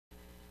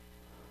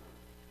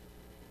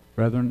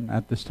Brethren,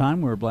 at this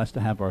time we're blessed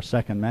to have our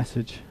second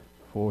message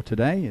for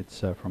today. It's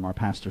from our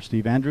pastor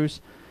Steve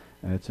Andrews,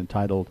 and it's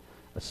entitled,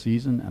 A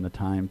Season and a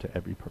Time to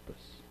Every Purpose.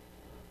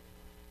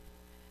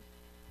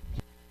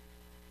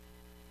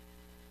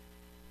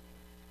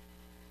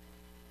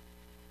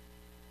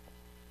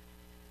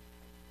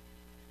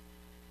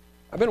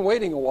 I've been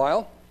waiting a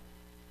while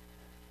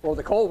for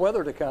the cold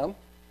weather to come.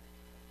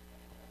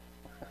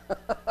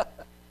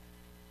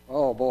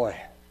 Oh boy,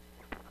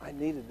 I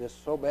needed this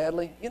so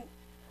badly.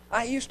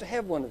 I used to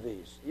have one of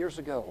these years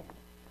ago,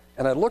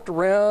 and I looked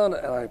around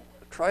and I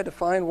tried to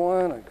find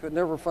one. I could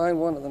never find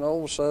one, and then all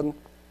of a sudden,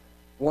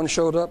 one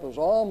showed up. It was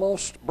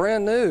almost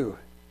brand new,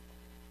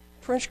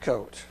 trench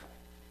coat,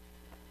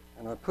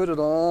 and I put it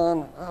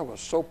on. I was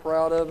so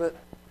proud of it.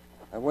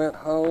 I went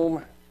home.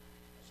 I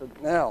said,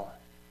 "Now,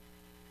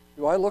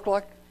 do I look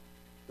like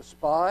the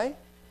spy?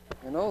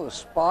 You know, the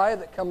spy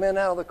that come in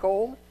out of the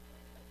cold?"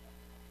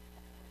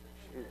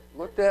 She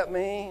looked at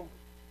me,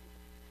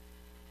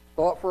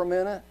 thought for a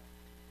minute.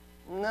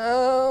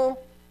 No,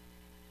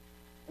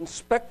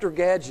 Inspector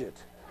Gadget,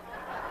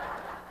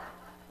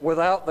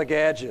 without the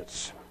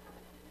gadgets.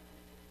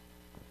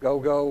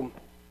 Go,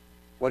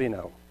 what do you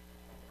know?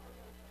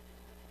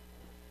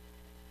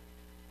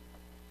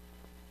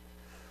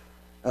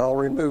 I'll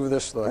remove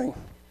this thing.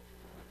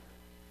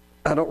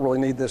 I don't really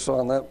need this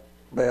on that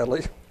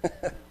badly.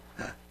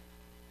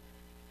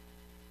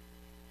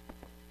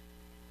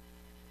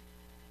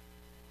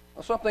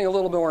 Something a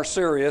little bit more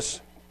serious.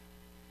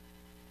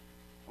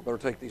 I better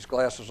take these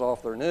glasses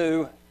off. They're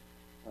new.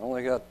 I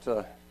only got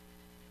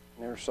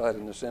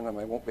nearsightedness in them.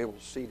 I won't be able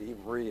to see to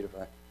even read if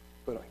I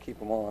keep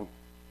them on.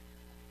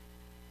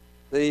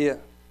 In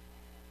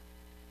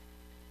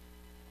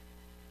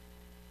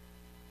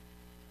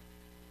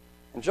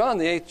John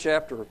the 8th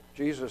chapter,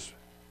 Jesus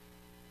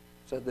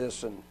said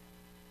this, and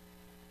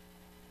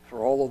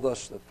for all of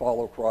us that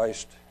follow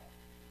Christ,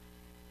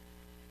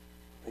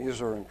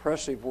 these are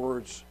impressive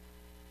words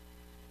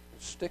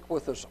that stick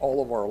with us all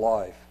of our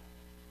life.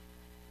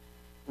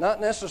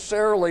 Not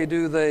necessarily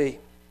do they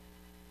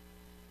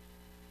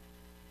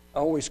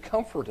always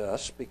comfort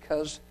us,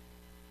 because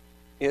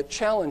it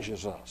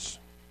challenges us.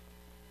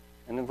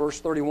 And in verse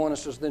 31 it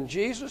says, Then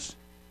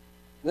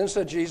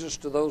said Jesus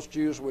to those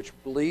Jews which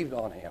believed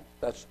on him.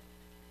 That's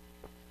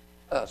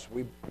us.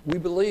 We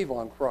believe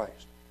on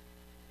Christ.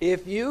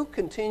 If you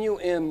continue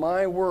in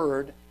my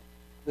word,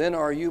 then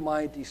are you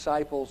my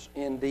disciples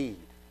indeed.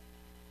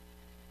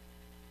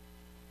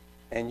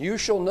 And you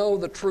shall know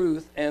the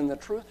truth, and the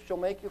truth shall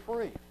make you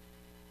free.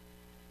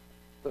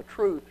 The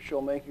truth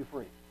shall make you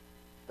free.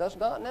 Does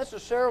not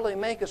necessarily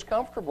make us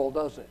comfortable,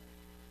 does it?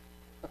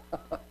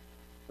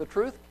 The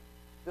truth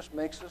just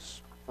makes us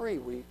free.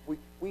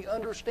 We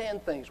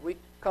understand things. We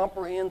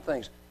comprehend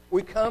things.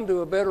 We come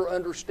to a better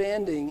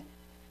understanding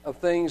of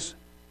things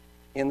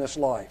in this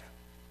life.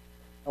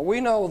 Now,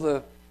 we know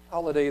the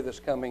holiday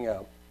that's coming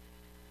up,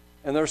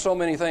 and there's so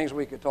many things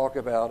we could talk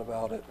about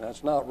it. And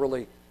that's not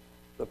really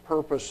the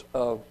purpose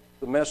of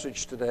the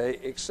message today,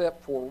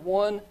 except for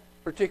one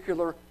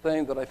particular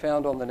thing that I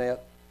found on the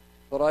net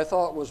that I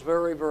thought was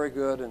very, very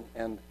good,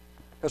 and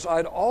because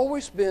I'd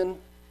always been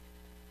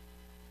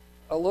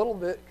a little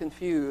bit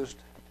confused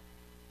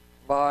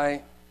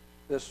by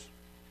this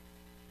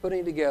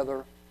putting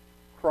together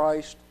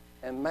Christ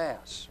and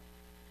Mass.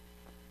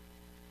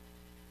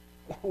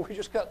 We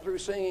just got through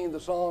singing the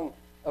song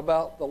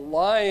about the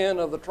Lion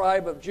of the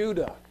tribe of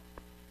Judah.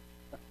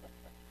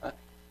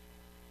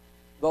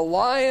 The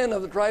Lion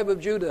of the tribe of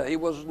Judah. He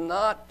was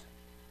not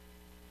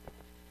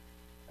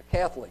a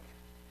Catholic.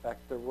 In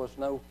fact, there was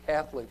no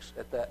Catholics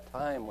at that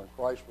time when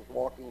Christ was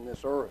walking this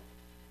earth.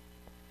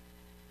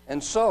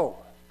 And so,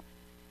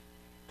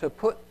 to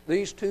put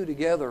these two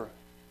together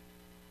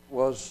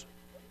was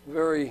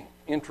very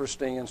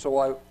interesting. And so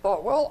I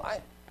thought, well,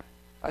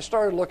 I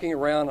started looking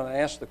around, and I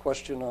asked the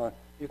question,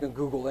 you can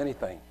Google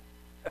anything.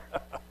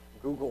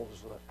 Google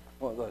is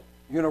the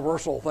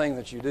universal thing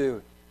that you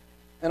do.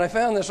 And I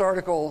found this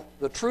article,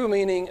 The True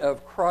Meaning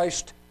of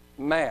Christ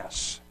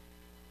Mass.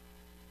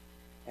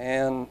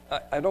 And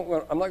I'm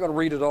not going to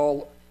read it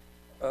all.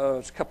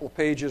 It's a couple of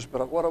pages,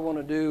 but what I want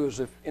to do is,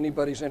 if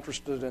anybody's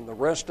interested in the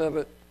rest of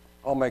it,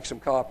 I'll make some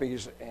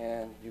copies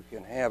and you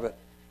can have it.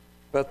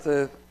 But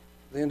the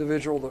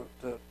individual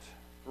that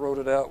wrote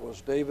it out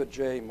was David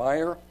J.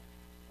 Meyer,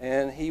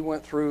 and he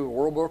went through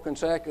World Book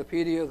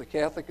Encyclopedia, the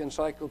Catholic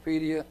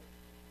Encyclopedia,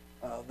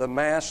 the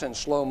Mass in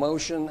Slow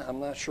Motion.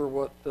 I'm not sure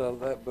what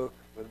that book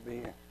would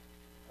be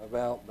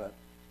about, but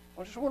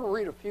I just want to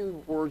read a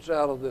few words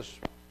out of this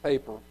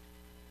paper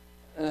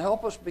and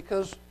help us,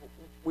 because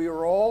we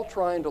are all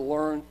trying to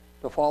learn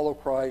to follow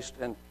Christ,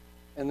 and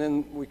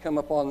then we come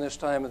up on this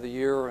time of the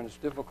year, and it's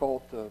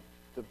difficult to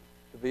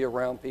be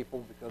around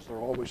people because they're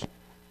always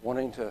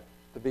wanting to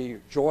be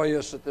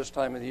joyous at this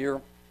time of the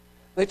year.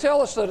 They tell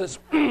us that it's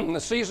the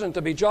season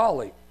to be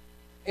jolly.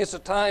 It's a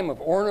time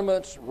of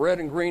ornaments, red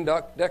and green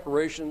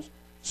decorations,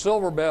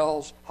 silver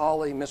bells,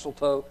 holly,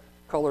 mistletoe,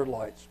 colored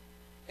lights.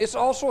 It's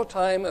also a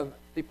time of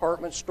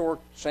department store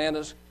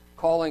Santas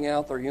calling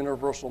out their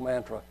universal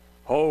mantra,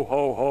 ho,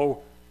 ho,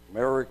 ho,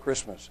 Merry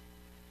Christmas.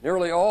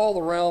 Nearly all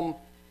the realm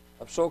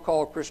of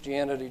so-called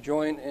Christianity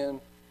join in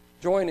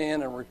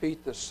and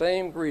repeat the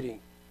same greeting,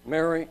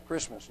 Merry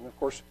Christmas. And of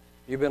course,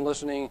 you've been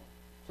listening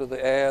to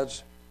the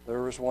ads.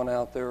 There is one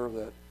out there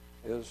that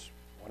is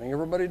wanting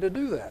everybody to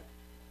do that.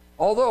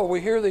 Although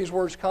we hear these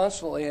words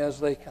constantly as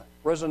they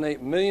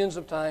resonate millions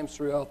of times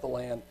throughout the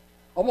land,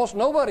 almost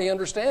nobody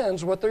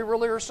understands what they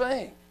really are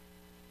saying.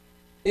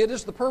 It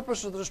is the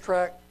purpose of this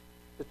tract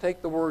to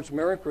take the words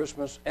Merry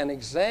Christmas and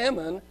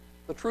examine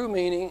the true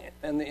meaning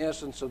and the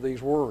essence of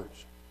these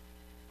words.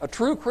 A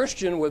true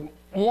Christian would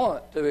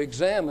want to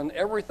examine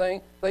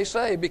everything they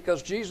say,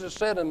 because Jesus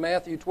said in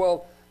Matthew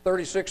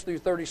 12:36 through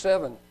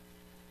 37,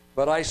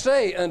 "But I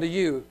say unto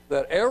you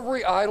that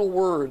every idle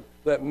word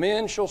that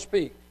men shall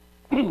speak,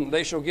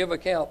 they shall give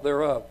account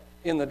thereof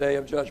in the day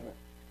of judgment."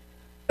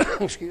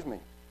 Excuse me.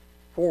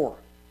 "For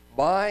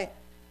by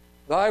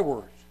thy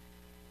words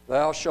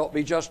thou shalt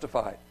be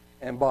justified,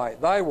 and by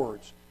thy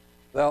words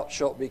thou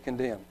shalt be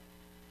condemned."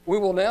 We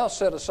will now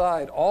set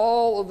aside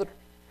all of the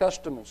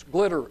customs,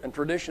 glitter, and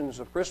traditions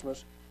of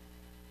Christmas,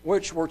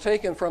 which were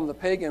taken from the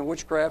pagan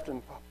witchcraft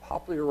and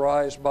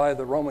popularized by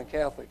the Roman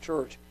Catholic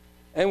Church,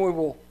 and we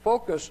will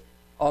focus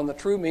on the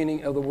true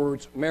meaning of the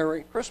words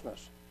Merry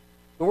Christmas.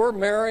 The word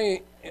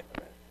Merry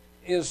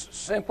is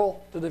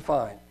simple to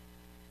define.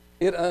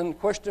 It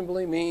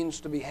unquestionably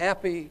means to be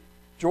happy,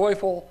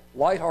 joyful,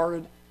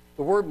 lighthearted.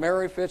 The word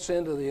merry fits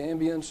into the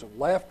ambience of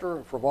laughter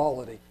and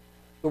frivolity.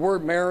 The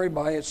word merry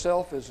by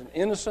itself is an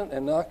innocent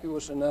and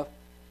innocuous enough,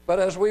 but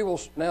as we will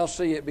now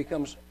see, it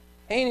becomes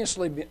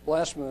heinously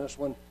blasphemous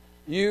when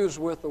used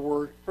with the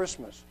word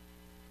Christmas.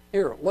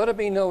 Here, let it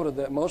be noted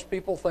that most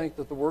people think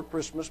that the word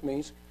Christmas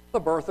means the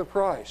birth of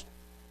Christ.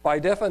 By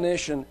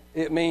definition,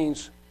 it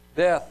means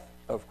death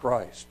of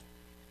Christ.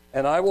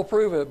 And I will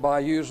prove it by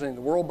using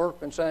the World Book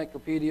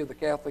Encyclopedia, the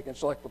Catholic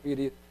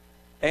Encyclopedia,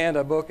 and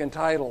a book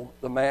entitled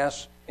The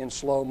Mass in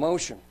Slow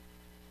Motion.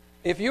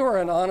 If you are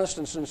an honest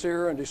and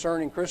sincere and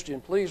discerning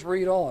Christian, please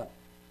read on.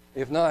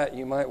 If not,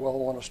 you might well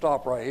want to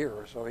stop right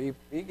here. So he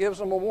gives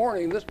them a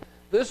warning.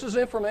 This is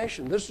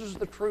information. This is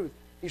the truth.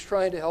 He's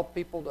trying to help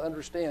people to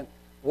understand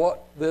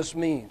what this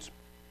means.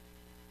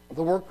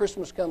 The word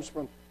Christmas comes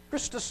from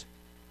Christus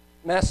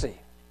Massi,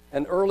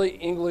 an early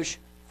English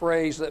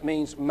phrase that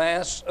means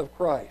Mass of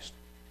Christ.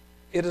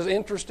 It is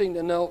interesting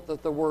to note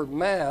that the word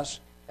Mass,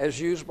 as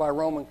used by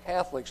Roman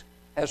Catholics,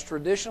 has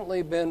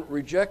traditionally been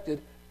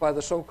rejected by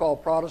the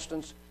so-called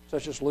Protestants,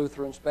 such as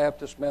Lutherans,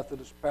 Baptists,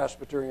 Methodists,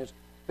 Presbyterians,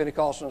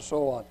 Pentecostals, and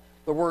so on.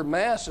 The word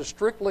Mass is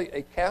strictly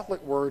a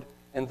Catholic word,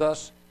 and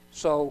thus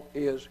so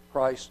is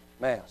Christ's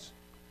Mass.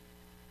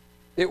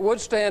 It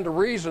would stand to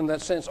reason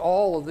that since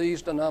all of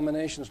these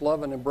denominations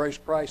love and embrace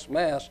Christ's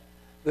Mass,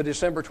 the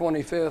December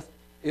 25th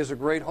is a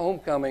great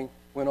homecoming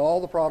when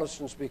all the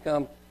Protestants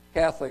become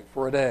Catholic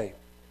for a day.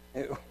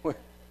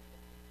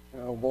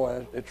 Oh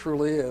boy, it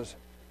truly is.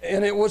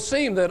 And it would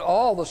seem that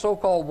all the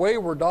so-called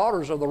wayward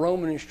daughters of the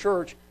Romanist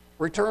Church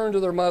return to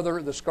their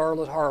mother, the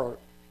Scarlet Harlot.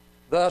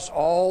 Thus,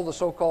 all the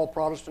so-called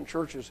Protestant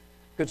churches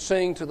could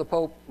sing to the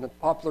Pope the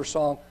popular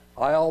song,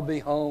 "I'll Be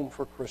Home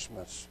for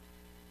Christmas."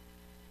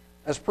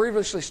 As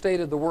previously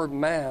stated, the word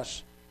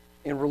Mass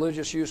in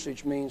religious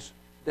usage means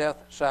death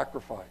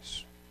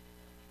sacrifice.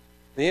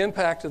 The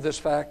impact of this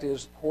fact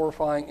is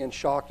horrifying and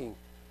shocking,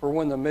 for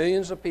when the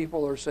millions of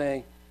people are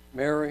saying,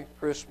 "Merry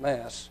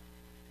Christmas,"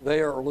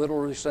 they are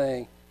literally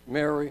saying,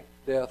 "Merry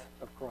Death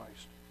of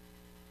Christ."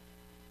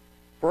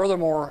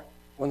 Furthermore,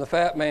 when the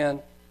fat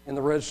man in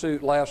the red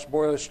suit laughs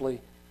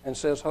boyishly and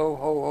says, "Ho,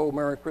 ho, ho,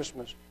 Merry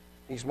Christmas,"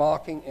 he's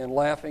mocking and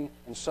laughing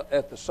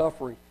at the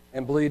suffering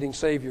and bleeding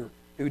Savior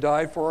who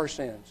died for our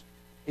sins.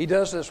 He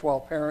does this while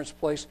parents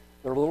place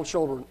their little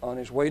children on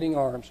his waiting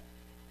arms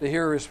to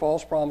hear his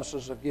false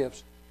promises of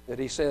gifts that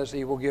he says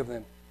he will give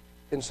them.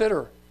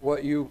 Consider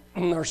what you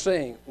are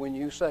saying when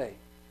you say,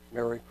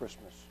 "Merry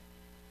Christmas."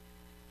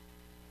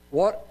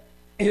 What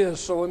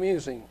is so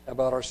amusing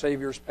about our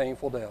Savior's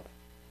painful death?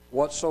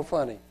 What's so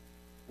funny?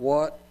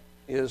 What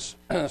is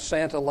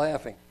Santa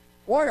laughing?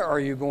 Why are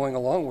you going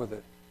along with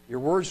it? Your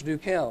words do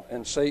count,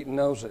 and Satan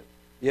knows it.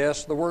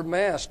 Yes, the word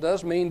Mass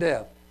does mean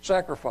death,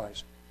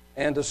 sacrifice.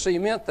 And to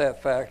cement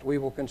that fact, we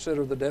will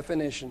consider the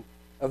definition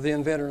of the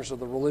inventors of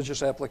the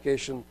religious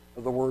application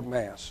of the word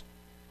Mass.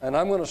 And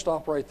I'm going to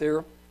stop right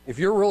there. If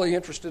you're really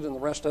interested in the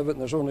rest of it,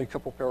 and there's only a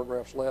couple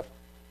paragraphs left,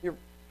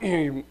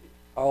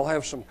 I'll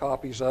have some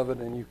copies of it,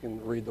 and you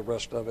can read the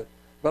rest of it.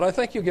 But I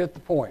think you get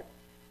the point.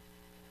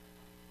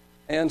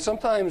 And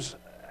sometimes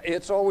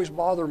it's always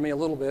bothered me a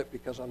little bit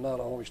because I'm not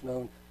always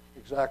known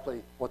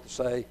exactly what to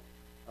say.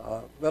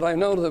 But I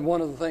know that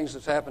one of the things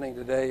that's happening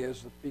today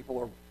is that people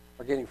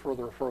are getting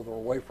further and further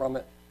away from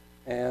it.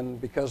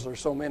 And because there's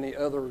so many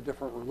other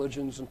different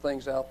religions and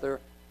things out there,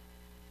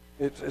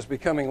 it's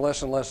becoming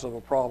less and less of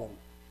a problem.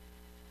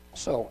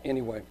 So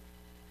anyway,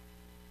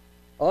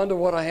 on to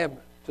what I have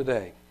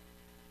today.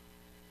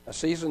 A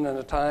season and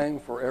a time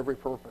for every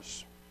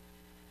purpose.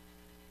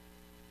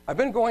 I've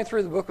been going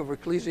through the book of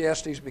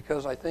Ecclesiastes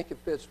because I think it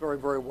fits very,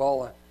 very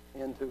well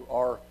into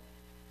our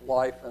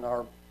life and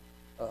our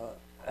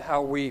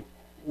how we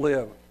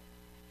live.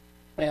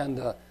 And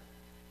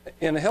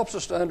it helps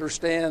us to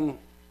understand,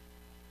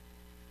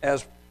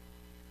 as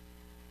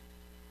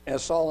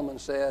Solomon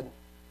said,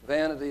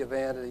 vanity of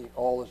vanity,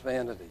 all is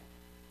vanity.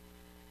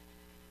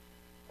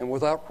 And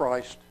without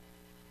Christ,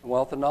 and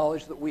without the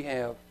knowledge that we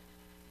have,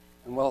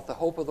 and without the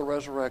hope of the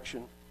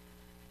resurrection,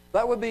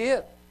 that would be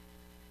it.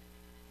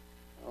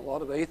 A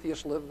lot of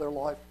atheists live their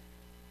life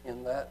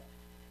in that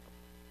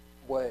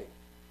way.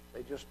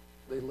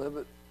 They live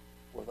it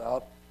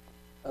without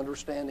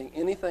understanding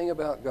anything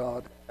about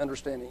God,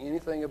 understanding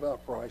anything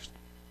about Christ,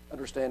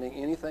 understanding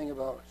anything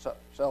about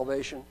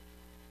salvation,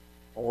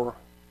 or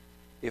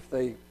if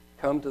they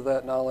come to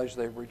that knowledge,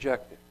 they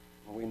reject it.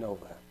 And we know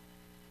that.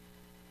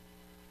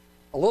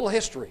 A little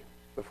history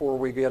before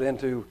we get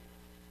into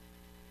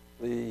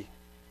the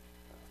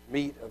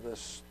meat of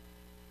this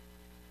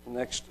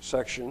next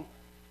section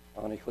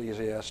on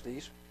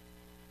Ecclesiastes.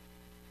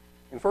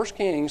 In 1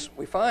 Kings,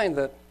 we find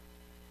that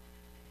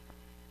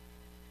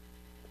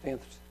the 10th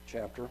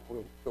chapter,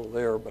 we'll go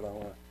there, but I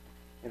want to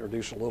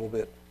introduce a little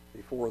bit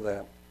before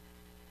that.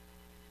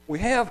 We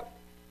have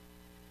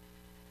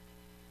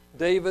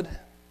David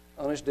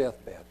on his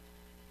deathbed.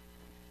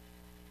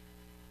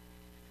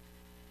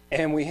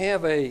 And we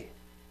have a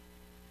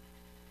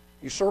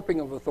usurping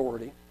of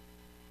authority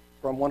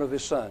from one of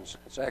his sons.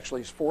 It's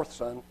actually his fourth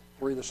son.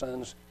 3 of the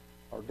sons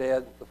are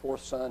dead. The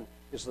fourth son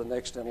is the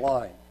next in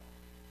line.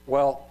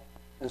 Well,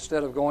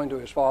 instead of going to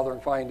his father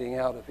and finding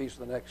out if he's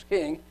the next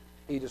king,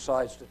 he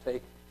decides to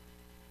take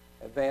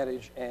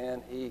advantage,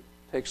 and he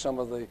takes some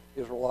of the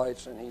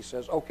Israelites and he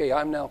says, okay,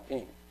 I'm now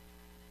king.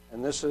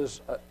 And this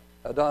is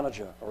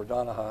Adonijah, or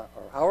Adonijah,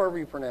 or however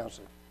you pronounce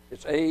it.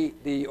 It's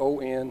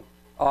Adonijah.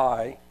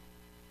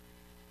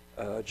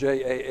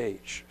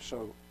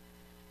 So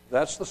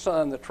that's the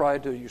son that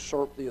tried to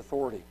usurp the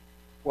authority.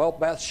 Well,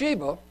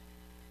 Bathsheba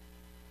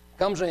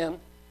comes in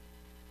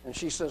and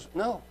she says,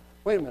 no,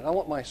 wait a minute, I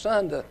want my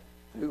son to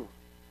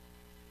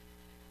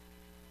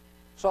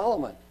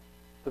Solomon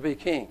to be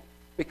king,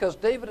 because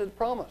David had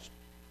promised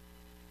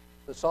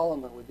that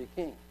Solomon would be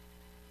king.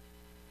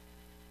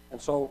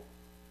 And so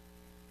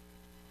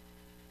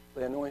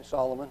they anoint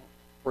Solomon,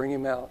 bring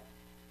him out,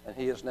 and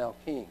he is now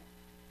king.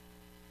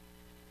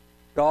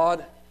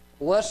 God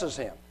blesses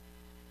him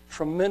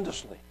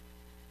tremendously.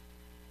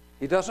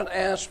 He doesn't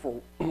ask for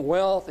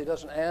wealth. He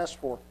doesn't ask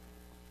for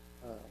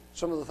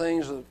some of the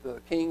things that the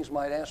kings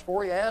might ask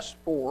for. He asks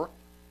for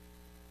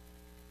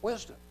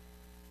wisdom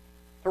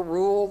to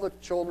rule the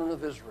children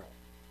of Israel.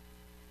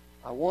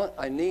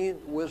 I need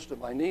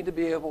wisdom. I need to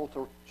be able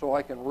to, so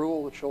I can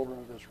rule the children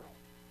of Israel.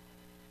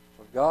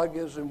 So God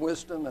gives him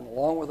wisdom, and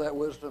along with that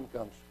wisdom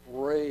comes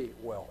great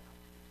wealth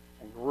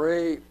and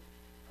great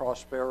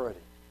prosperity.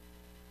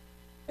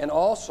 And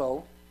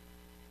also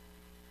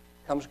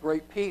comes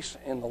great peace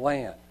in the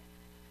land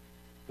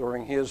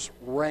during his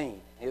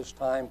reign, his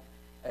time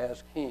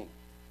as king.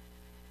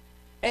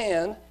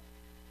 And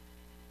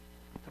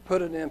to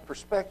put it in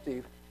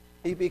perspective,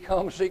 he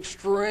becomes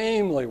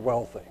extremely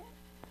wealthy.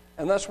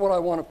 And that's what I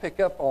want to pick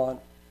up on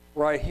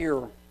right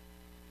here,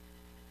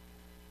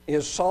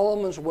 is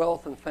Solomon's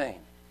wealth and fame.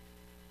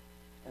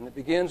 And it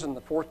begins in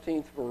the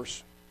 14th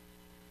verse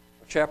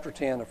of chapter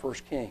 10 of 1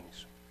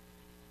 Kings.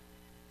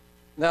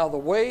 Now the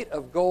weight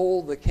of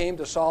gold that came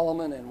to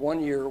Solomon in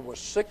 1 year was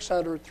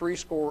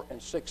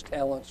 666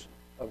 talents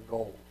of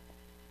gold.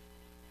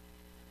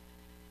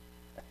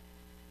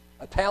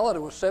 A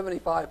talent was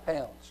 75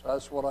 pounds.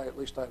 That's what I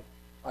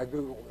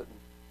Googled it.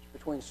 It's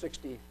between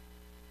 60 to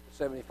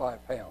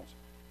 75 pounds.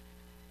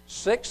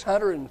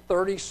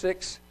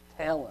 636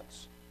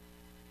 talents.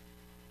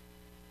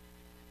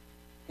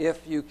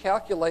 If you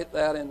calculate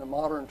that into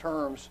modern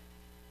terms,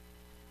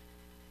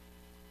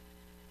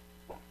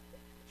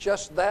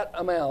 just that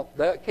amount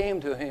that came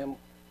to him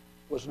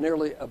was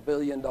nearly $1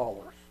 billion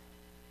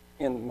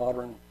in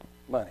modern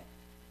money.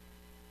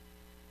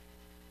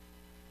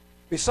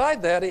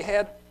 Beside that, he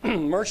had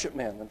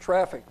merchantmen and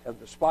traffic of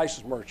the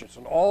spices merchants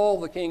and all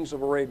the kings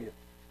of Arabia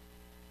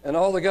and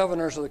all the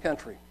governors of the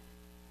country.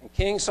 And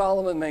King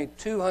Solomon made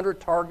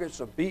 200 targets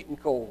of beaten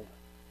gold.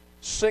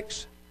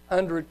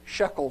 600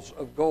 shekels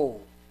of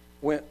gold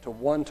went to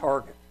one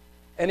target.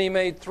 And he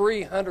made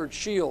 300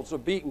 shields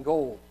of beaten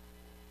gold.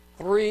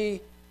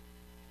 3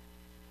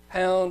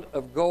 pounds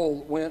of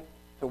gold went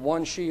to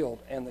one shield,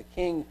 and the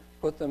king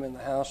put them in the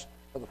house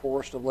of the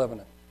forest of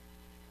Lebanon.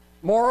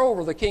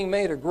 Moreover, the king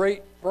made a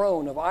great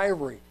throne of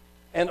ivory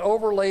and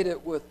overlaid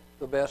it with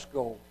the best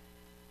gold.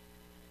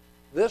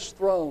 This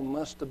throne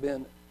must have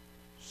been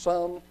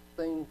something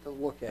to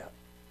look at.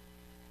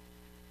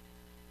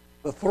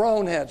 The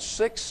throne had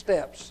 6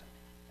 steps,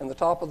 and the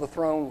top of the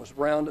throne was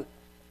rounded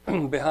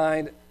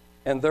behind,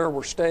 and there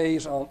were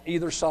stays on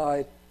either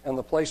side, and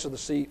the place of the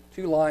seat,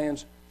 2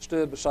 lions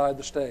stood beside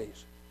the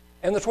stays.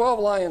 And the 12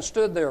 lions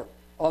stood there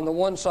on the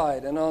one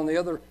side, and on the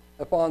other,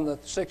 upon the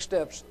 6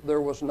 steps,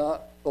 there was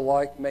not the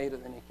like made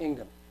of any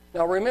kingdom.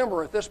 Now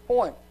remember, at this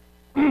point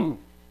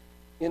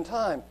in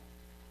time,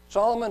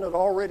 Solomon had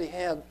already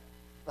had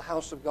the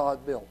house of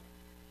God built.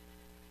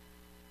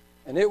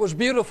 And it was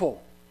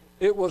beautiful.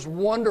 It was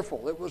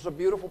wonderful. It was a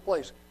beautiful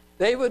place.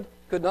 David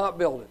could not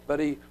build it, but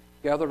he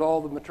gathered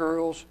all the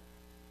materials,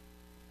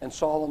 and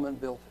Solomon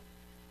built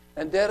it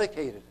and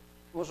dedicated it.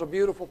 It was a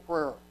beautiful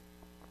prayer.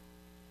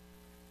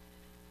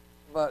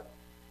 But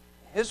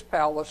his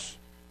palace,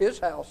 his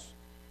house,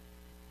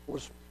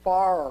 was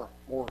far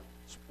more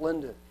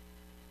splendid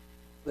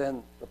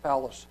than the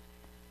palace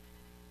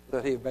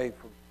that he had made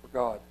for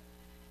God.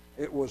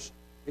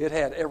 It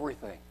had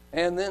everything,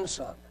 and then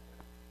some.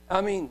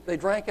 I mean, they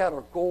drank out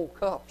of gold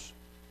cups.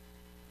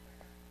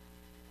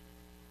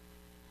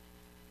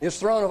 His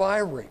throne of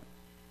ivory.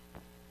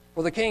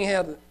 For the king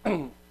had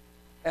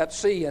at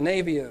sea a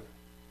navy of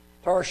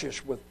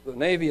Tarshish with the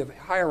navy of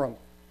Hiram,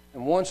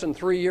 and once in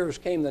 3 years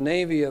came the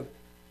navy of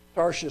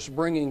Tarshish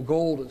bringing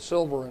gold and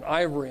silver and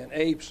ivory and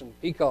apes and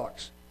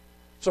peacocks.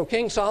 So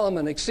King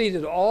Solomon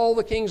exceeded all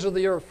the kings of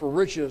the earth for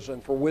riches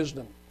and for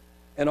wisdom.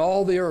 And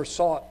all the earth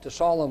sought to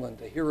Solomon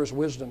to hear his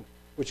wisdom,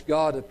 which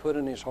God had put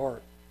in his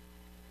heart.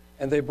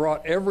 And they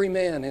brought every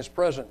man his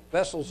present,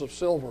 vessels of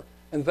silver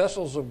and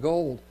vessels of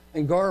gold,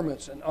 and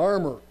garments and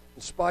armor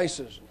and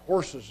spices and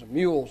horses and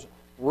mules,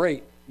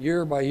 rate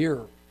year by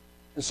year.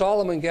 And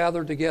Solomon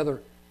gathered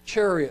together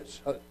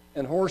chariots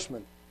and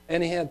horsemen,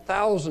 and he had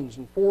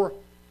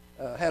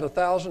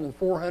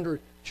 1,400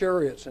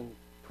 chariots and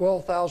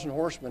 12,000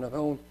 horsemen, of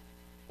whom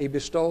he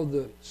bestowed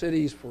the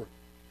cities for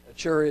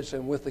chariots,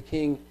 and with the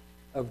king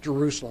of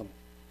Jerusalem.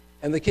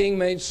 And the king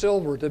made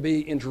silver to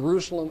be in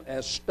Jerusalem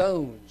as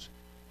stones,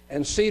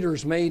 and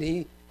cedars made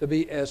he to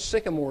be as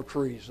sycamore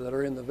trees that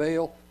are in the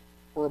vale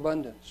for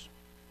abundance.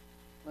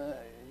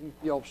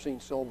 Y'all have seen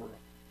silver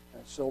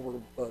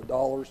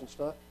dollars and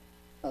stuff.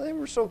 They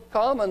were so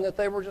common that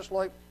they were just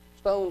like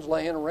stones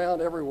laying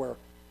around everywhere.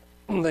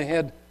 They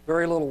had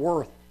very little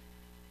worth.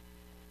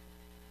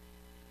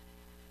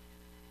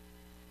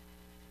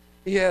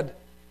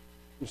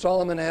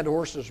 Solomon had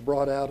horses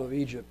brought out of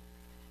Egypt,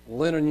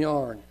 linen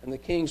yarn, and the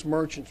king's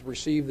merchants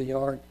received the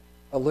yarn,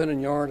 a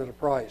linen yarn at a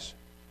price.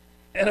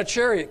 And a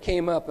chariot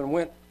came up and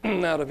went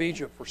out of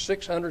Egypt for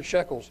 600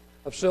 shekels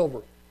of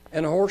silver,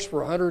 and a horse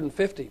for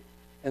 150.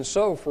 And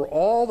so for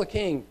all the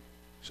kings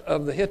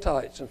of the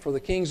Hittites and for the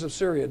kings of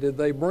Syria did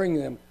they bring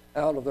them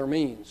out of their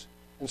means.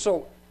 And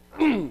so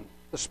the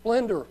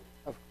splendor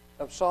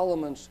of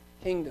Solomon's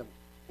kingdom,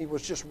 he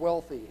was just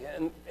wealthy,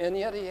 and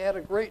yet he had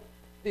a great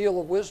deal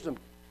of wisdom.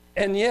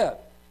 And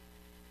yet,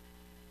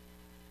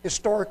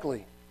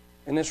 historically,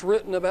 and it's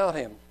written about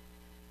him,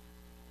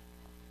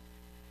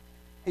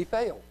 he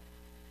failed.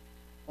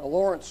 Now,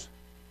 Lawrence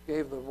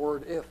gave the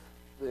word "if"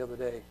 the other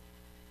day.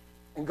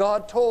 And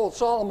God told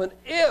Solomon,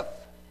 if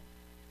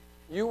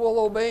you will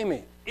obey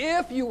me,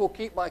 if you will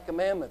keep my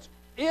commandments,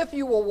 if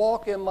you will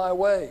walk in my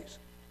ways,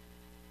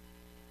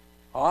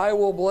 I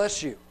will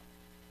bless you,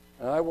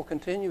 and I will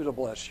continue to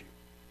bless you.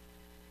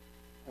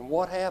 And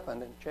what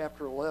happened in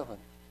chapter 11?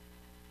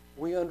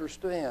 We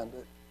understand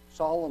that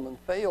Solomon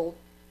failed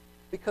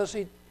because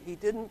he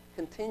didn't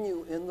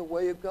continue in the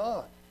way of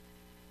God.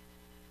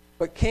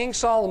 But King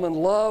Solomon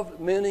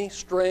loved many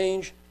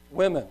strange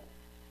women,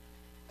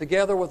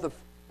 together with the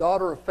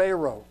daughter of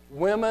Pharaoh,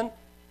 women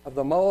of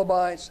the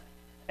Moabites,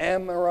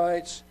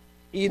 Amorites,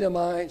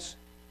 Edomites,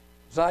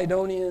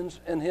 Zidonians,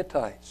 and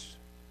Hittites.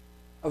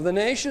 Of the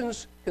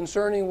nations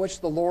concerning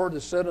which the Lord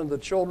has said unto the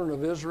children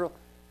of Israel,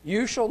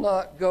 you shall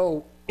not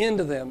go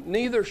into them,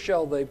 neither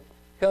shall they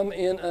come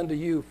in unto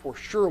you, for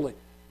surely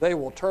they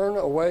will turn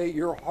away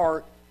your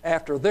heart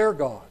after their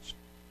gods.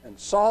 And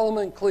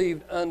Solomon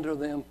cleaved unto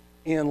them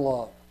in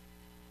love.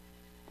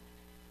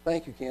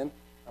 Thank you, Ken.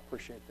 I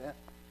appreciate that.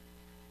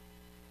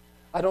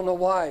 I don't know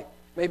why.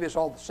 Maybe it's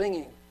all the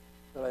singing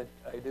that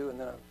I do, and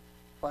then I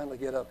finally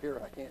get up here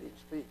and I can't even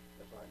speak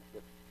because I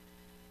get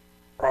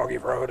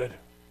froggy-throated.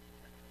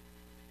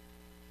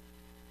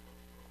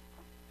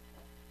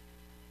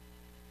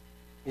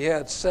 He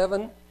had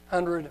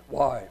 700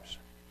 wives,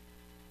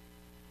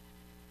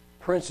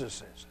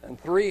 princesses, and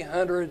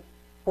 300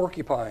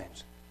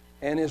 porcupines.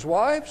 And his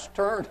wives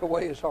turned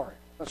away his heart.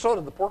 And so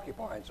did the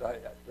porcupines.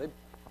 They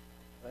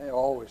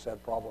always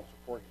had problems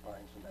with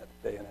porcupines in that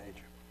day and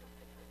age.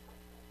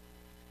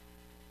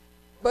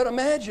 But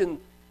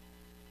imagine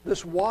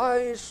this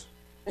wise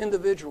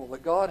individual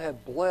that God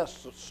had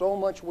blessed with so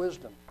much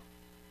wisdom.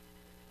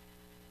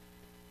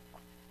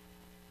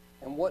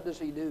 And what does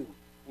he do?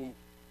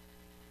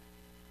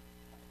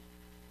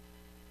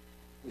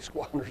 He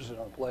squanders it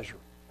on pleasure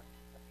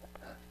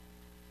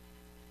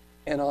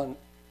and on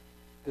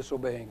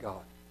disobeying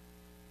God.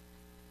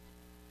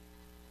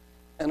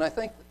 And I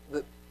think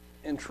that,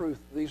 in truth,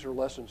 these are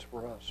lessons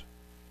for us.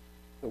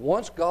 That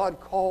once God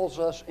calls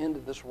us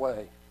into this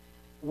way,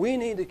 we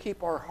need to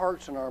keep our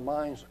hearts and our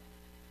minds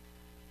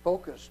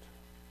focused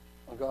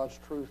on God's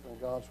truth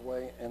and God's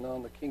way and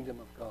on the kingdom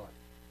of God,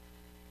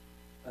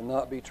 and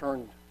not be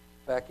turned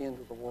back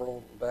into the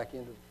world and back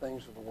into the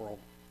things of the world.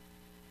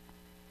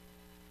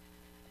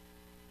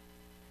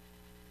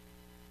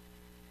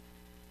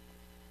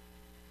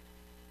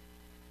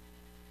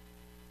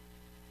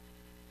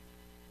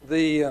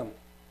 The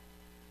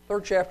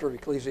third chapter of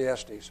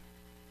Ecclesiastes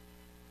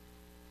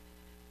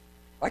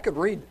I could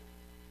read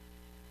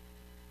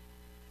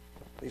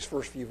these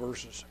first few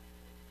verses.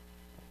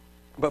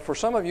 But for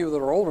some of you that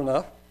are old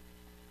enough,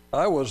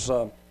 I was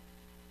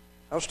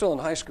still in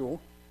high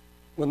school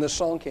when this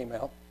song came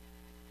out.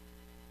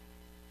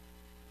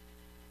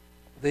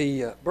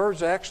 The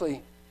Byrds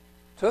actually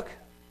took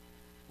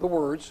the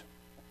words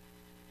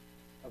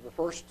of the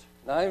first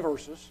 9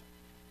 verses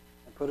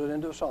and put it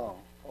into a song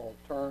called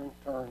Turn,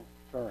 Turn,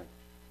 Turn.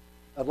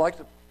 I'd like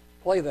to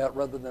play that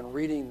rather than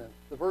reading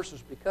the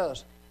verses,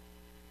 because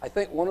I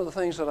think one of the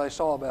things that I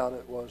saw about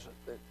it was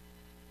that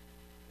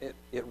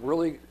it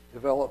really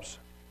develops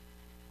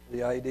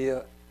the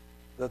idea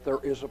that there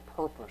is a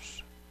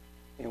purpose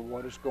in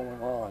what is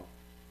going on,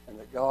 and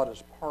that God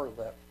is part of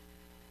that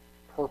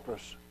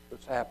purpose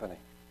that's happening.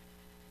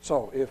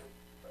 So,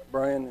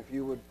 Brian, if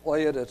you would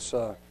play it, it's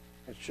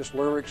just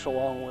lyrics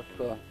along with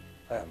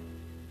that.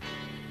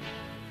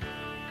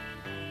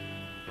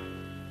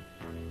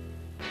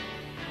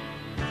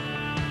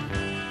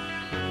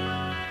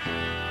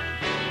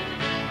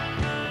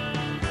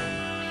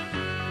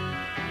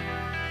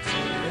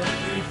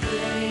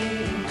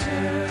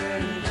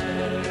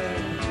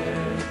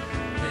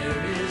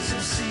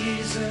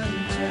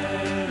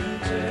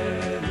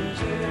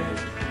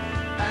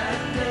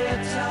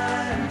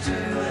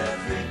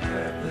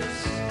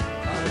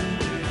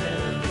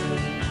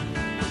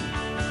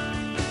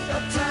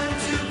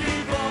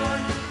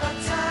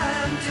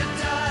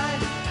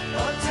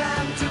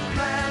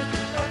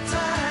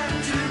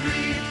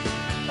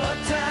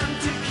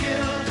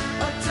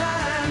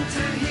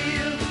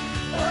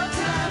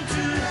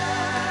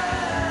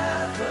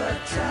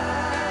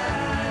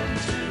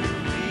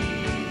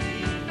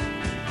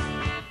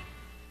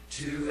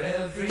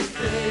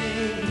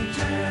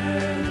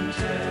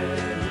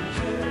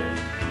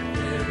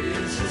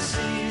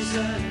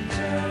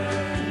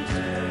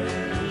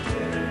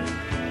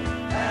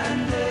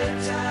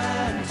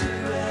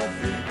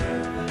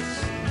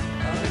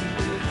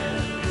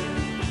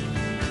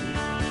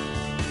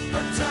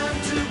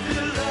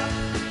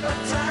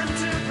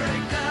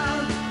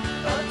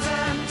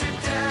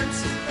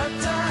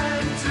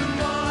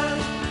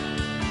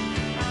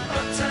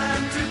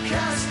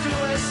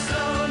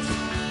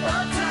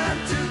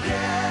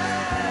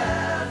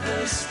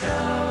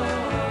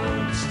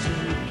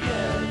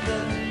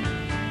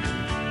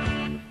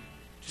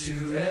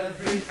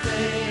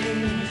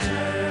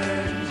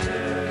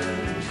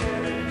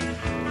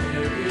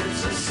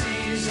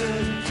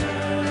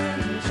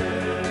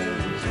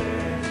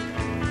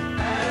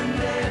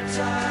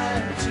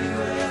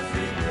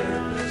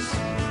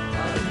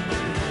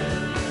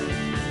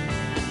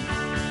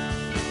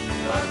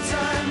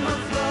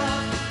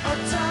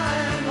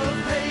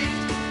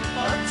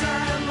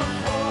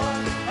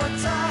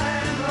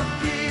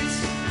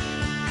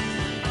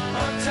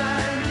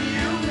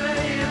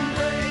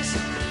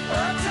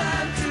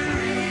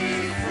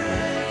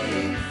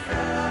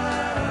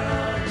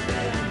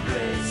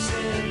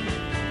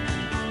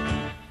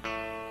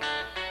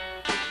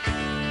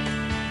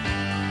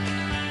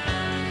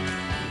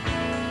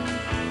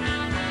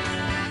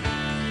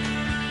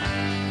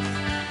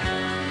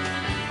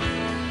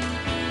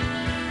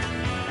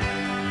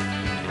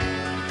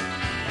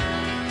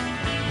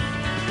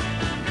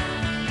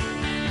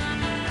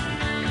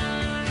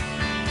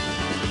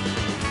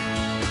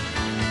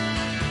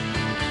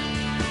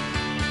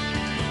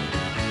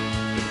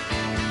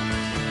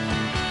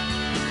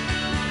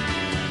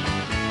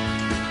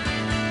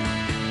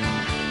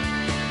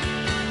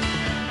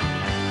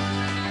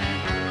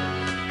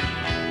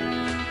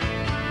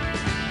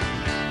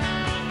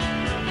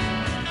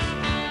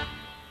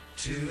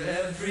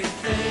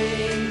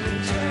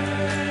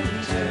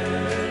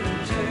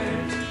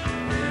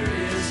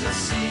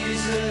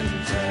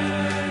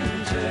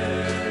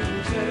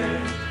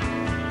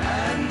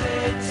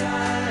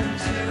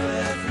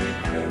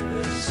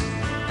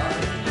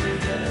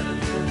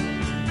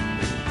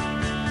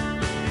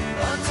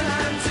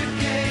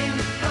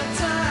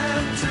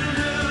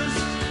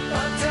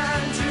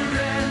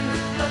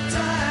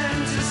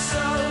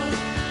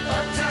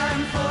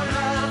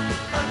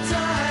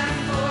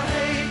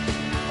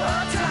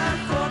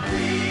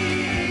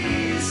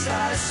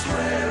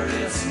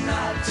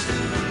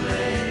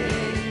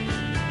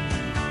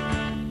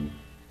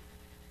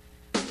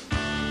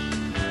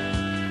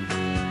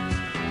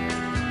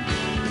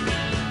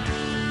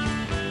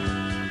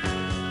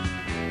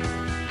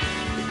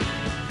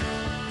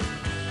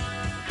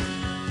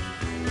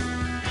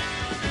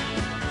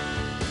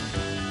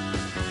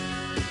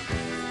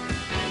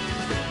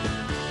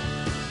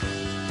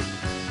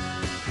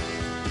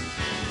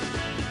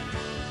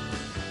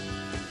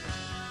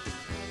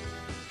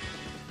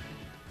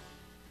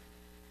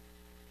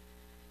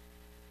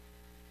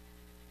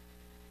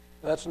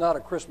 That's not a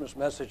Christmas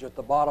message at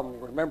the bottom.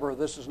 Remember,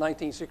 this is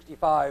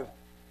 1965.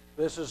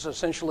 This is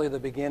essentially the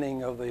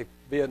beginning of the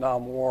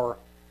Vietnam War,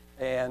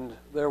 and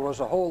there was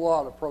a whole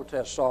lot of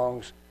protest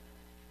songs,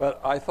 but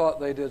I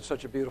thought they did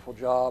such a beautiful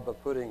job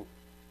of putting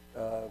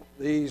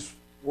these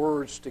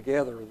words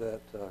together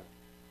that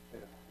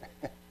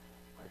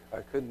I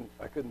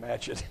couldn't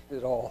match it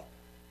at all.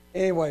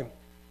 Anyway,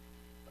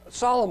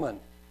 Solomon,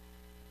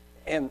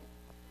 and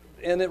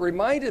it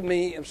reminded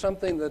me of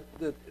something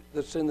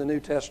that's in the New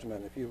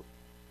Testament.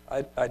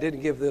 I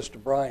didn't give this to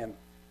Brian,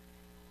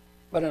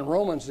 but in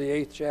Romans, the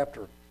 8th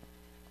chapter,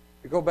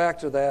 you go back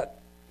to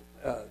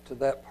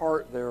that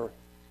part there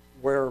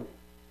where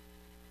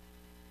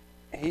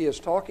he is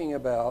talking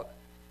about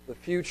the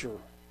future,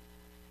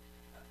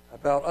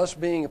 about us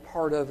being a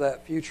part of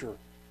that future.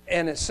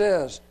 And it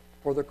says,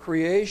 "For the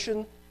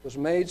creation was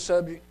made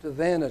subject to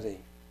vanity,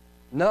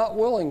 not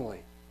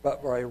willingly,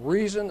 but by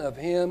reason of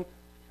him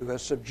who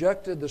has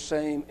subjected the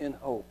same in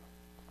hope."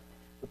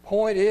 The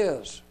point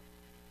is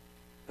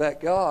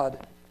that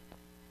God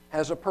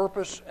has a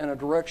purpose and a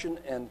direction,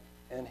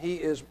 and he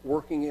is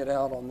working it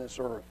out on this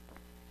earth.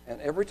 And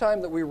every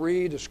time that we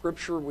read a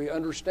scripture, we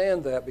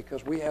understand that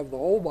because we have the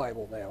whole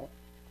Bible now.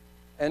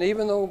 And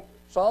even though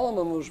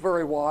Solomon was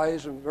very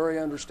wise and very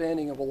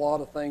understanding of a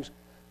lot of things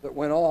that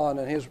went on,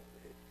 and it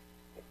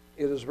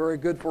is very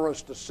good for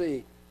us to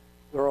see,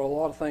 there are a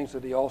lot of things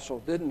that he also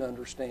didn't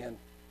understand.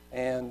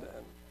 And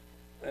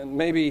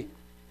maybe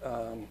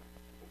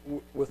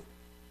with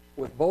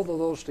both of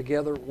those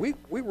together, we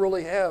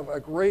really have a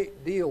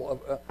great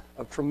deal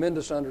of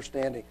tremendous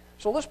understanding.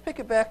 So let's pick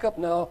it back up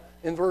now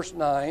in verse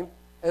 9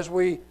 as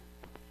we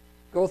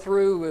go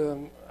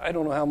through. I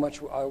don't know how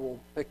much I will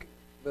pick,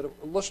 but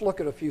let's look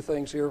at a few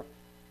things here.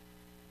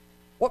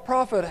 "What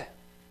profit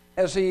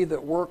has he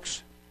that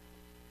works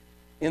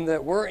in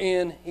that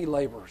wherein he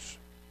labors?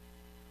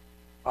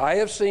 I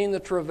have seen the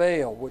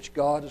travail which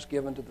God has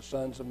given to the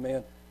sons of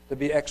men to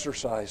be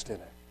exercised in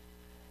it.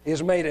 He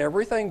has made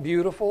everything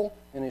beautiful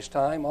in his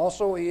time.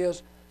 Also he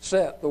has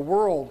set the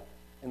world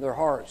in their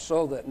hearts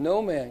so that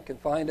no man can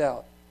find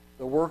out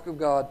the work of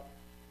God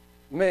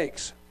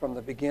makes from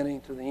the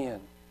beginning to the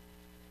end."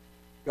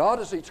 God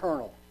is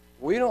eternal.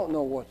 We don't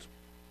know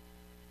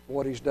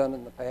what he's done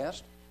in the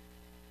past.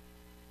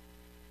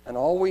 And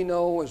all we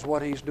know is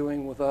what he's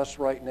doing with us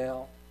right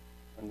now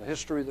and the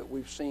history that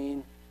we've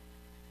seen.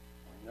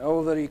 We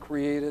know that he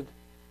created.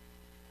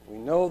 We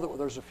know that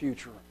there's a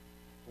future.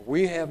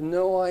 We have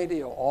no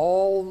idea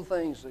all the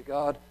things that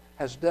God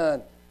has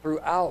done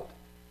throughout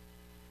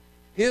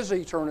his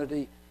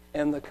eternity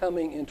and the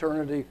coming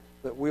eternity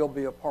that we'll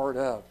be a part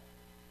of.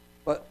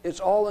 But it's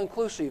all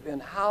inclusive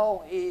in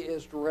how he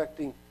is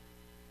directing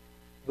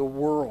the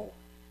world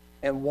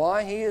and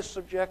why he has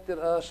subjected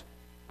us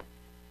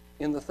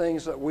in the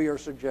things that we are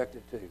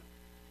subjected to.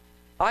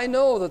 "I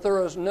know that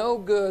there is no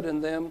good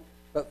in them,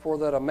 but for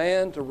that a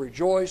man to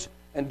rejoice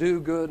and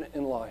do good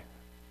in life."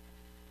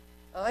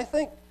 And I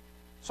think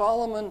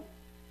Solomon,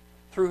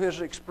 through his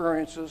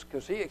experiences,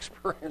 because he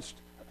experienced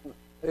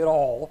it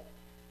all,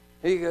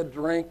 he could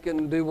drink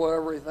and do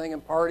everything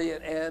and party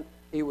it, and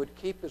he would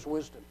keep his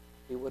wisdom.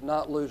 He would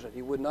not lose it.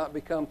 He would not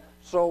become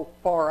so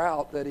far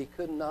out that he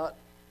could not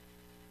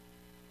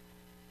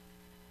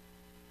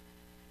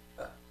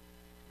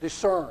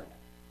discern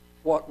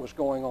what was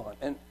going on.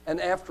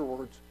 And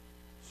afterwards,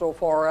 so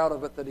far out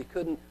of it that he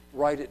couldn't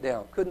write it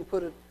down, couldn't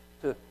put it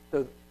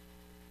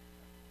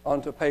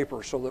onto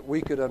paper so that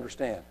we could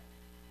understand.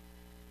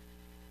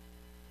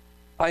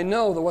 "I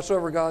know that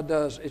whatsoever God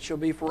does, it shall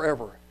be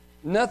forever.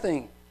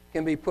 Nothing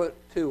can be put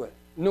to it,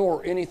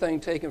 nor anything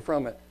taken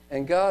from it.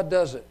 And God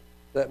does it,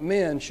 that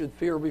men should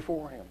fear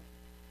before him."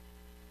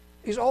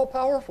 He's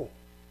all-powerful.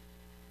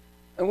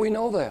 And we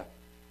know that.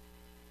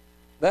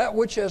 That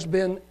which has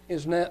been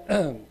is now,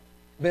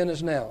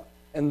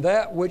 and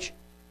that which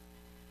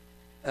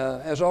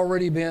has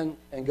already been,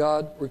 and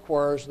God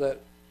requires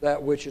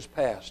that which is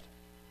past.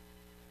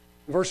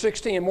 Verse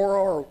 16,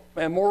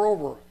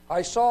 moreover,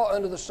 I saw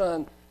under the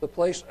sun the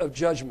place of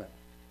judgment,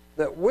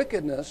 that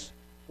wickedness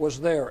was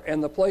there,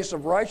 and the place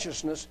of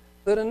righteousness,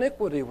 that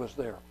iniquity was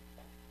there.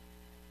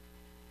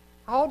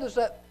 How does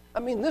that,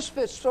 this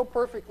fits so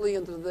perfectly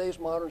into today's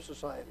modern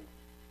society.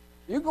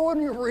 You go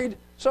and you read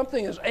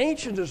something as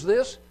ancient as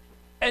this,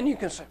 and you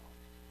can say,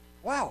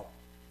 wow,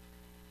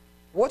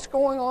 what's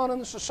going on in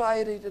the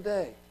society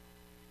today?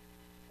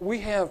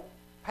 We have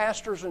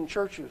pastors in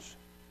churches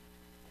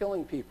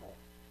killing people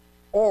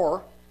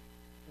or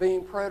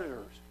being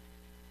predators.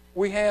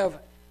 We have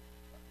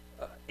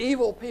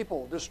evil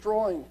people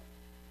destroying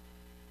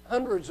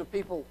hundreds of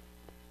people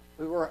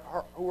who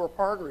are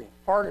partying.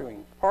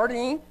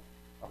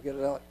 I'll get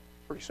it out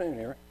pretty soon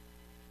here.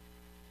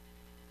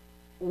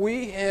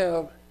 We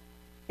have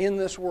in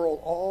this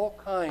world all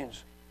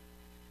kinds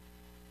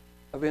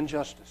of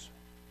injustice.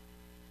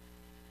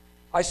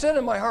 I said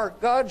in my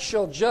heart, God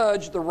shall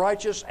judge the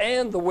righteous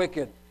and the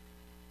wicked.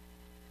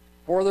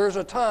 For there's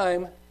a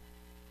time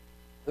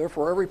there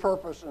for every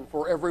purpose and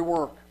for every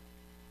work.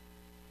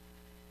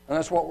 And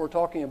that's what we're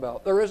talking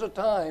about. There is a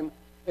time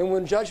and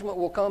when judgment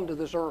will come to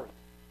this earth.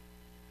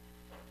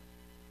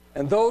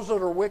 And those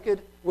that are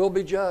wicked will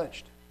be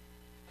judged.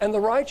 And the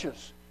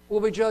righteous will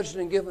be judged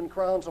and given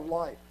crowns of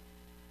life.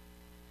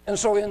 And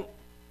so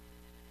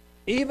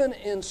even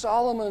in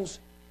Solomon's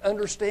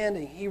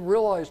understanding, he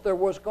realized there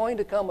was going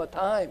to come a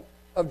time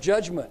of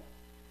judgment.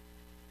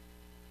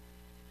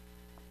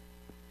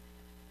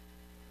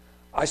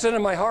 I said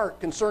in my heart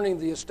concerning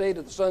the estate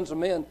of the sons of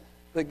men,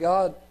 that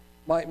God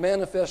might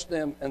manifest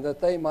them, and that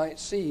they might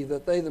see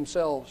that they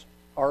themselves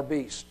are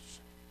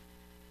beasts.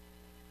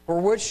 For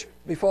which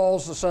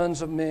befalls the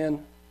sons of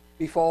men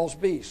befalls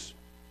beasts.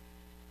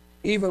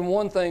 Even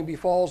one thing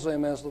befalls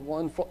them, as the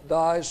one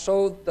dies,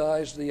 so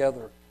dies the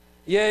other.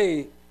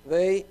 Yea,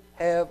 they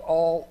have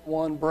all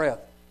one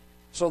breath,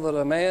 so that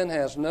a man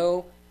has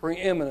no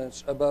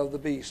preeminence above the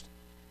beast,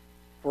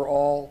 for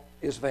all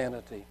is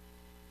vanity.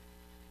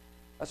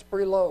 That's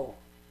pretty low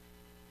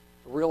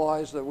to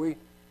realize that we,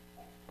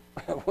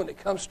 when it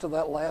comes to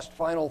that last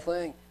final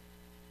thing,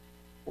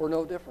 we're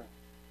no different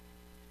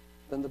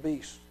than the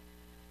beast,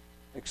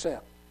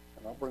 except,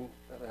 and I'll bring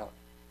that out.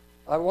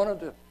 I wanted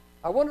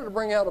to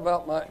bring out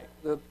about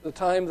the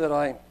time that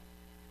I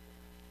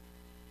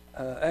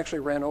actually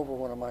ran over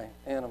one of my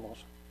animals.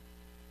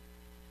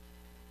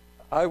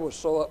 I was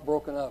so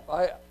broken up.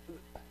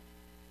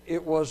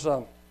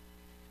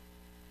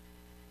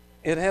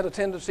 It had a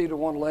tendency to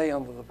want to lay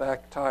under the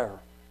back tire.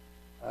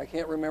 I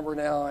can't remember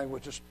now. I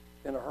was just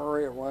in a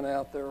hurry. I went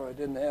out there.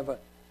 I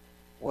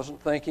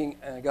wasn't thinking,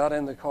 and I got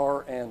in the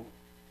car, and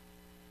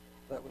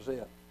that was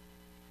it.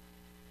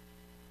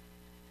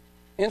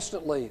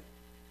 Instantly,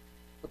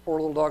 the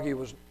poor little doggy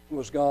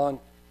was gone,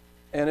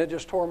 and it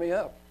just tore me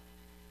up.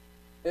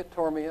 It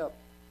tore me up.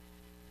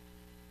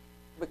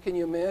 But can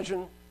you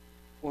imagine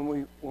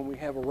when we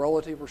have a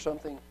relative or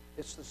something?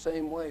 It's the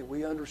same way.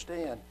 We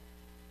understand.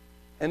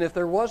 And if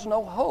there was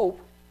no hope,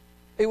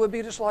 it would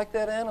be just like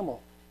that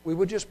animal. We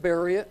would just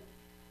bury it,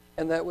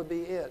 and that would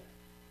be it.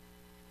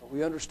 But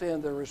we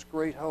understand there is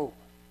great hope.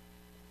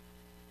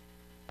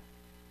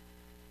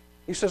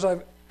 He says,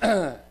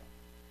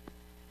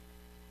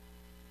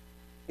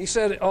 he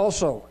said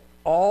also,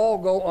 all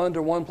go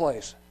unto one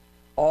place.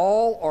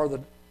 All are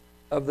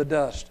of the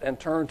dust, and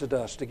turn to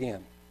dust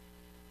again.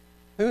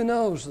 Who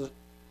knows the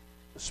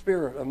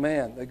spirit of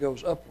man that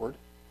goes upward,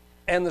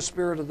 and the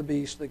spirit of the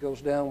beast that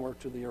goes downward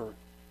to the earth?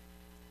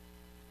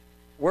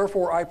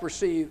 Wherefore I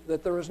perceive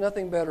that there is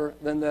nothing better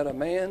than that a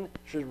man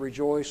should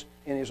rejoice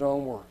in his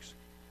own works,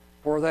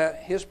 for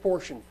that his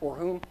portion,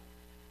 for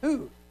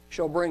who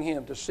shall bring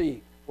him to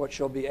see what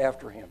shall be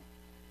after him?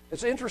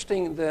 It's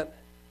interesting that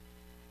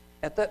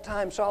at that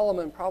time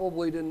Solomon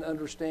probably didn't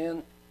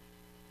understand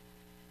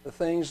the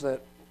things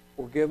that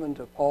were given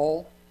to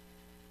Paul.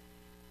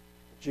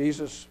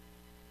 Jesus,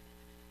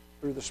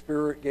 through the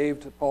Spirit,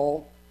 gave to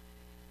Paul.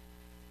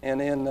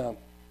 And in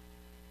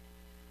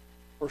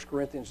 1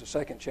 Corinthians, the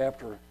 2nd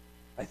chapter,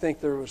 I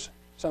think there was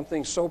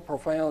something so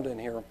profound in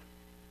here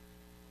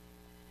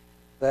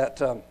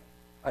that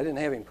I didn't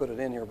have him put it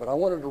in here, but I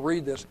wanted to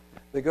read this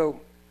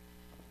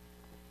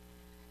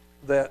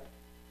that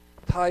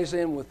ties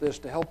in with this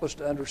to help us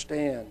to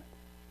understand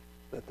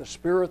that the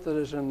spirit that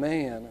is in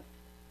man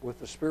with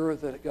the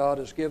spirit that God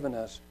has given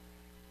us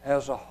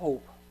has a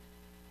hope,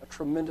 a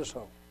tremendous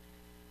hope.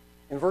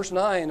 In verse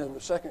 9 of the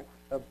second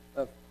of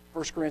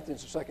 1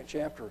 Corinthians, the 2nd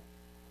chapter,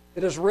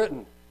 it is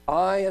written,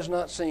 eye has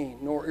not seen,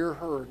 nor ear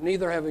heard,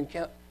 neither have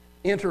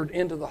entered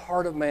into the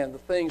heart of man the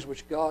things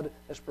which God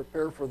has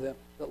prepared for them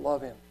that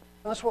love him.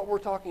 And that's what we're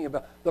talking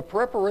about. The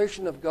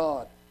preparation of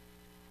God.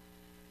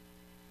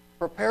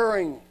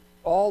 Preparing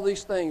all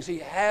these things. He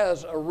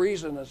has a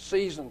reason, a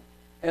season,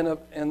 and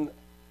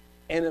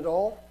it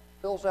all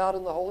fills out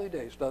in the holy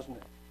days, doesn't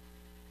it?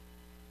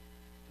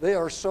 They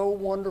are so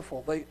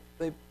wonderful.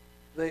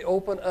 They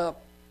open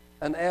up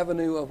an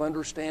avenue of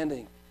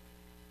understanding.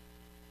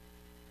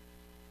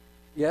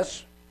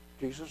 Yes,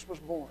 Jesus was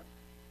born,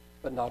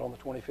 but not on the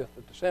 25th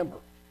of December.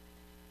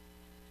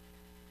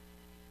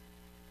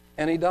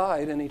 And he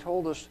died, and he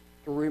told us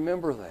to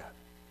remember that,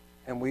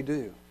 and we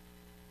do.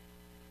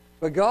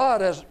 But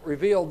God has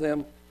revealed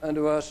them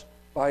unto us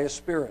by his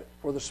Spirit.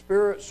 For the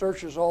Spirit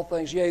searches all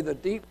things, yea, the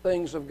deep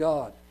things of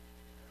God.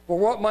 For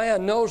what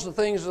man knows the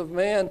things of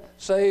man,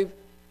 save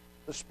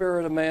the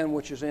spirit of man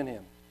which is in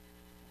him?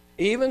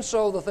 Even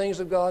so, the things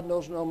of God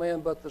knows no man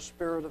but the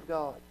Spirit of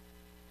God.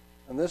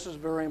 And this is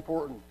very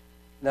important.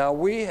 Now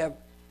we have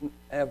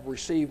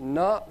received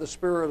not the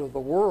spirit of the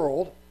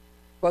world,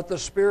 but the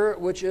Spirit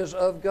which is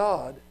of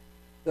God,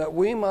 that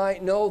we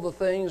might know the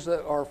things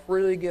that are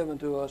freely given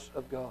to us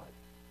of God.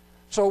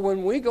 So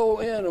when we go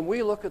in and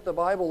we look at the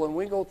Bible and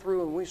we go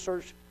through and we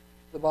search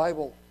the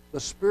Bible, the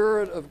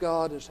Spirit of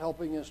God is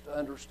helping us to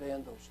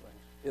understand those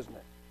things, isn't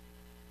it?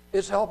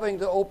 It's helping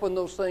to open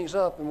those things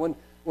up. And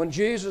when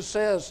Jesus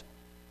says,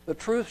 the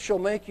truth shall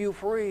make you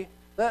free,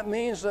 that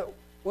means that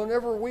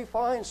whenever we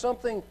find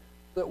something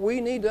that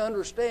we need to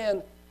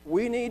understand,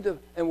 we need to,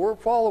 and we're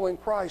following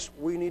Christ,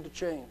 we need to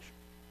change.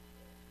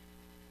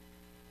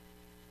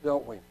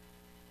 Don't we?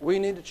 We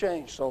need to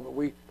change so that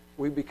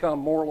we become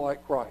more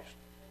like Christ.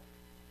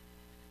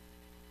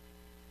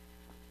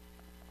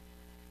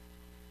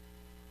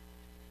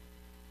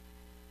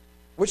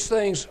 Which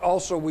things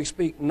also we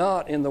speak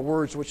not in the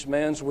words which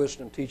man's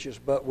wisdom teaches,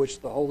 but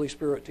which the Holy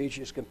Spirit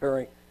teaches,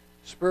 comparing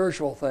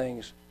spiritual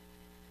things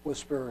with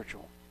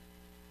spiritual.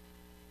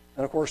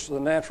 And of course, the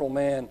natural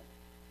man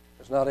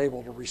is not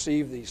able to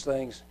receive these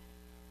things.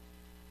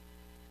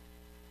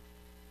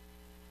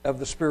 of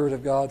the Spirit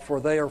of God, for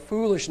they are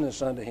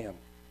foolishness unto him.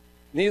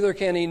 Neither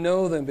can he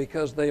know them,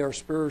 because they are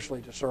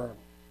spiritually discerned.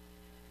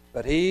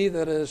 But he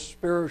that is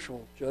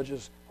spiritual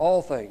judges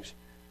all things,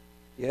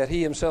 yet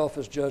he himself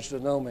is judged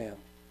of no man.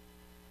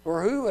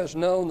 For who has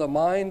known the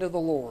mind of the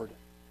Lord,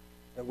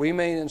 that we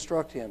may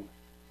instruct him?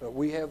 But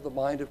we have the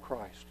mind of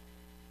Christ.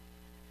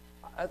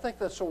 I think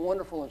that's so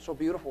wonderful and so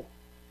beautiful.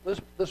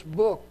 This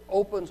book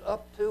opens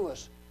up to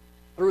us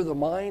through the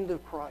mind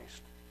of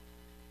Christ.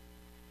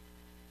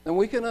 And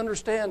we can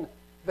understand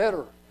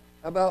better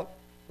about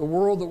the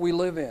world that we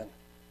live in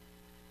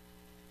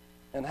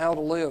and how to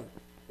live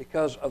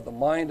because of the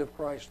mind of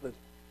Christ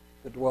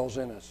that dwells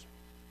in us.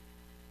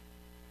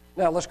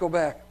 Now, let's go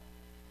back.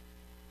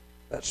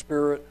 That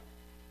Spirit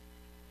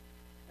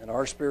and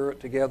our spirit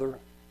together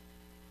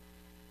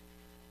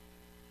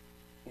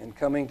in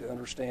coming to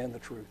understand the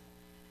truth.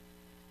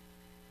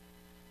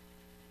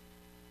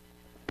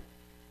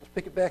 Let's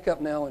pick it back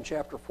up now in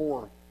chapter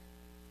 4.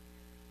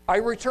 I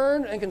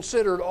returned and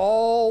considered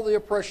all the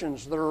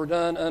oppressions that are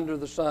done under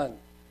the sun,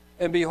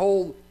 and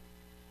behold,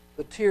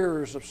 the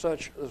tears of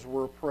such as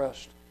were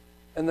oppressed,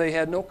 and they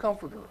had no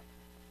comforter.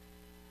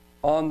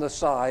 On the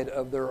side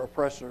of their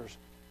oppressors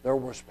there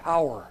was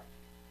power,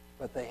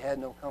 but they had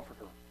no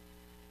comforter.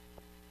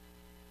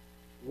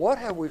 What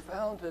have we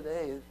found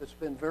today that's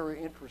been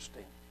very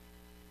interesting?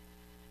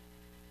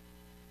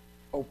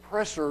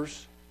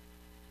 Oppressors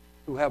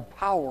who have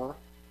power,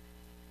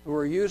 who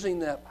are using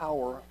that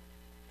power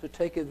to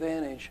take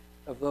advantage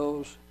of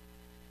those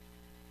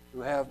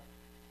who have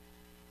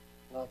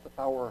not the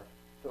power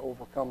to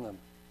overcome them.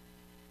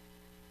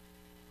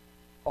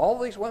 All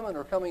these women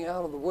are coming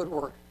out of the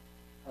woodwork,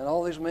 and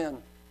all these men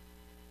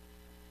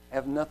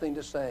have nothing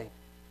to say.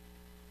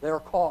 They're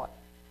caught.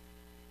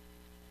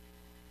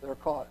 They're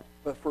caught.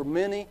 But for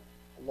many,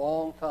 a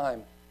long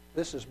time,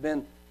 this has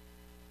been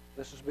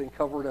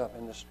covered up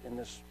in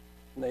this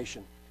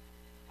nation.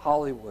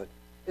 Hollywood.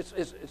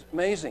 It's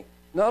amazing.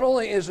 Not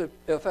only is it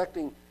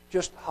affecting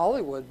just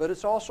Hollywood, but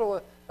it's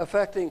also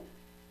affecting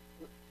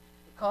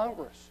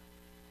Congress.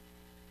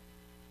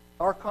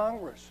 Our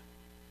Congress.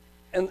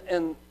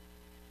 And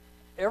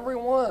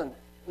everyone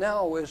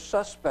now is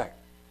suspect.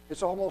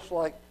 It's almost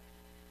like,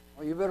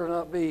 well, you better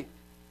not be,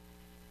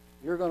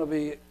 you're going to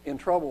be in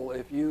trouble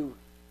if you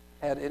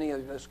had any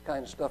of this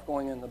kind of stuff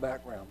going in the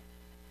background.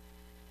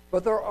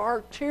 But there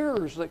are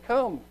tears that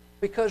come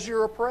because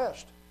you're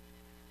oppressed,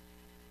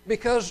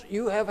 because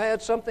you have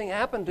had something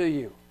happen to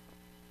you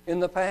in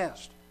the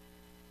past.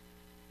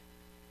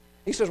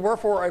 He says,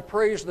 wherefore I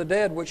praise the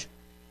dead which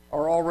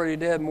are already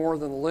dead more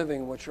than the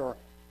living which are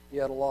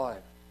yet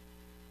alive.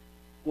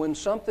 When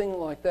something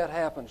like that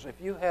happens, if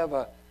you have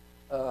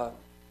a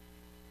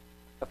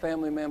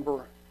family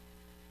member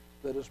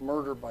that is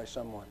murdered by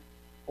someone,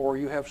 or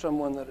you have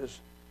someone that is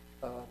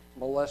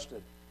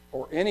molested,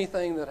 or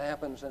anything that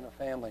happens in a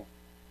family,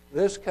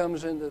 this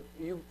comes into,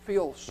 you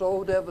feel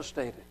so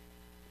devastated.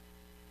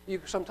 You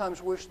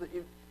sometimes wish that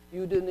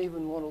you didn't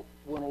even want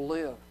to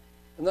live.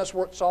 And that's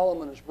what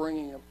Solomon is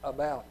bringing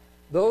about.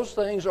 Those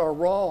things are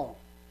wrong.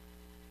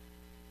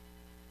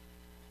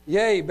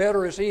 Yea,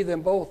 better is he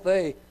than both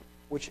they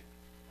which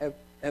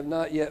have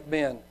not yet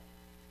been,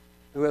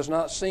 who has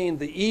not seen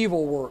the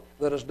evil work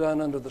that is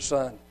done under the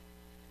sun.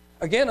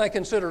 Again, I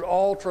considered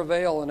all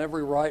travail and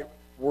every right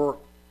work,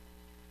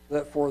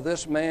 that for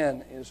this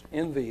man is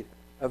envied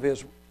of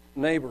his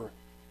neighbor.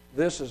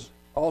 This is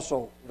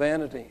also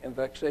vanity and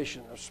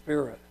vexation of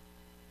spirit.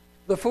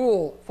 The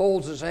fool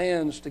folds his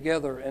hands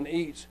together and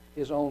eats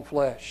his own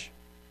flesh.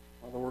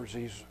 In other words,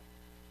 he's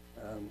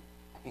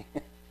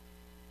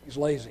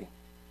lazy.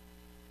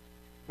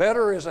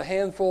 Better is a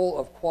handful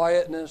of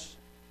quietness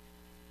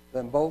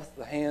than both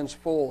the hands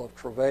full of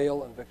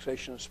travail and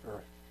vexation of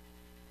spirit.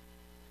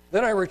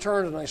 Then I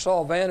returned and I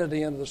saw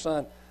vanity under the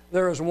sun.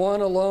 There is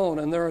one alone,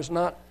 and there is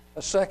not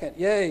a second.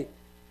 Yea,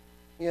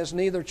 he has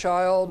neither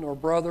child nor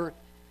brother,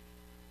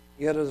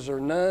 yet is there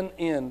none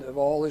end of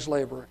all his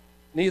labor.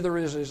 Neither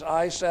is his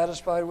eye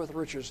satisfied with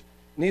riches.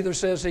 Neither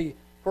says he,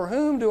 for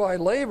whom do I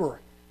labor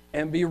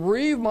and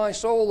bereave my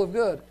soul of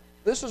good?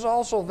 This is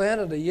also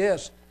vanity,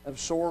 yes, of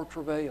sore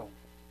travail.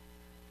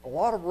 A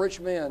lot of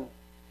rich men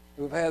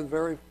who have had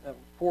very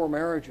poor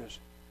marriages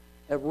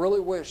have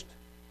really wished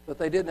that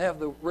they didn't have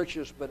the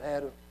riches but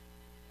had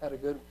a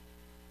good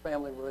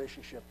family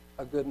relationship,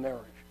 a good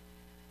marriage.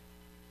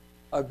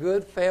 A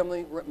good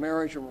family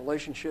marriage and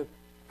relationship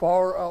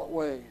far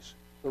outweighs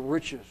the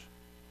riches.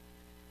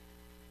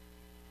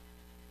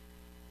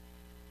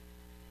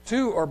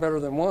 Two are better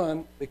than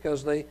one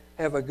because they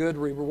have a good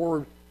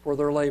reward for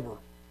their labor.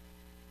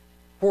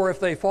 For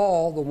if they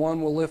fall, the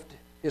one will lift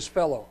his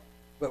fellow.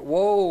 But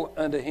woe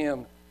unto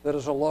him that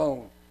is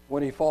alone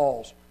when he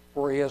falls,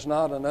 for he has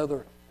not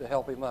another to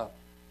help him up.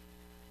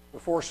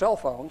 Before cell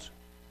phones,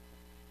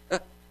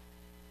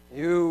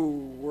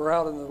 you were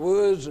out in the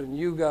woods and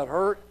you got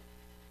hurt,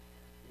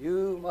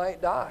 you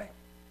might die.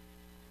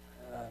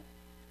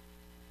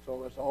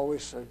 So it's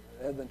always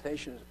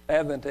advantageous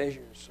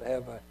to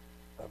have a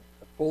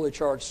fully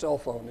charged cell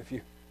phone if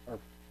you are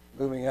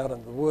moving out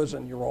into the woods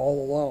and you're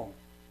all alone.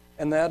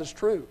 And that is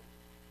true.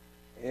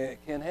 It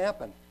can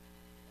happen.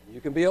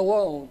 You can be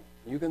alone,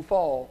 you can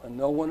fall, and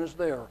no one is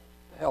there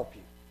to help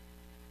you.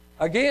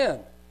 Again,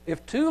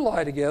 if two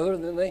lie together,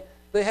 then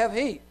they have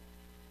heat.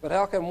 But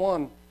how can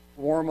one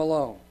warm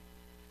alone?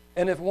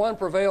 And if one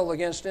prevail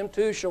against him,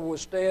 two shall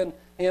withstand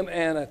him,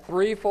 and a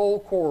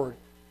threefold cord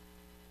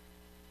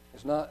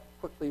is not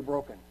quickly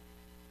broken.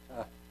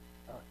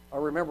 I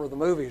remember the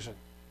movies, and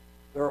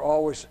they're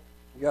always,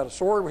 you got a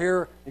sword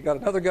here, you got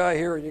another guy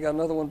here, and you got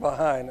another one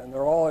behind, and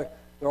they're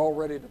all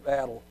ready to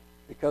battle,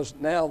 because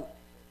now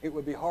it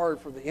would be hard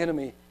for the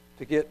enemy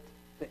to get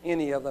to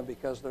any of them,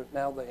 because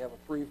now they have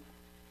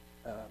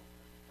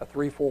a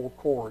threefold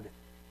cord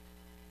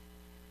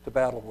to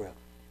battle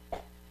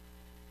with.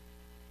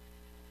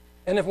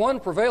 And if one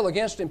prevail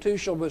against him, two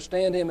shall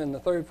withstand him, and the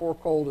threefold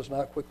cord is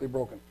not quickly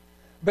broken.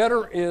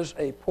 Better is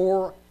a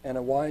poor and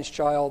a wise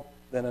child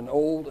than an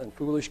old and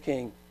foolish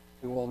king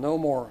who will no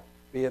more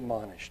be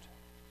admonished.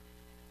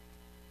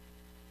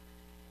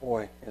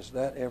 Boy, is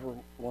that ever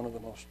one of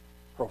the most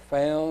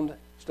profound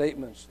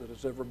statements that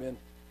has ever been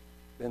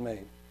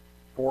made.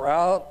 For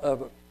out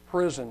of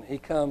prison he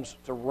comes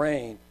to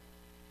reign,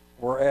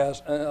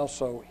 whereas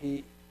also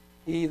he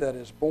that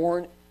is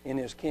born in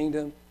his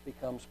kingdom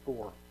becomes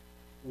poor.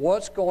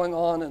 What's going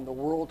on in the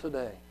world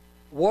today?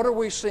 What are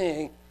we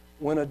seeing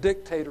when a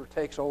dictator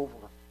takes over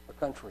a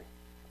country?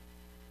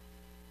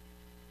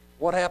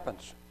 What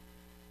happens?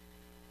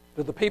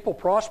 Do the people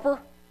prosper?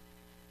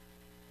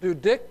 Do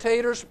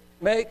dictators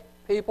make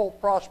people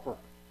prosper?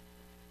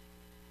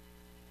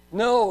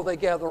 No, they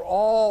gather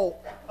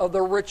all of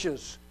their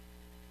riches,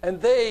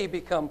 and they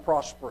become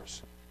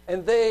prosperous,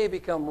 and they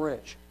become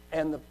rich,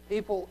 and the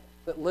people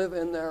that live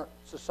in their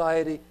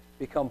society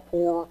become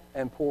poorer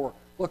and poorer.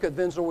 Look at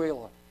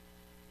Venezuela.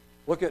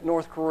 Look at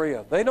North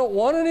Korea. They don't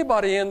want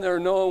anybody in there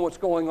knowing what's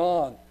going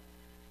on.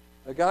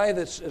 The guy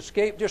that's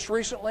escaped just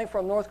recently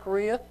from North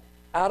Korea,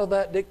 out of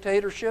that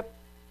dictatorship,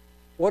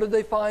 what did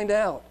they find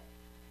out?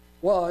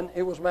 One,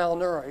 he was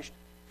malnourished.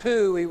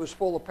 Two, he was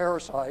full of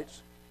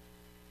parasites.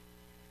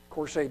 Of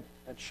course, they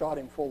had shot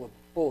him full of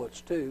bullets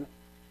too.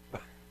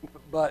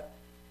 But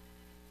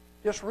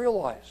just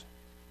realize,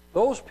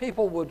 those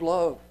people would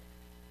love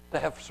to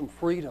have some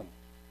freedom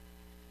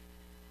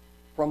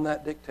from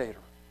that dictator.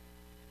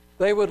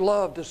 They would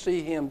love to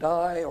see him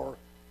die or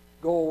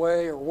go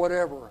away or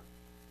whatever,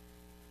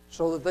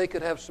 so that they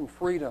could have some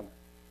freedom,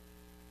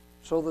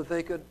 so that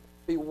they could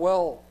be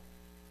well.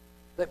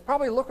 They'd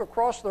probably look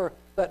across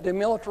that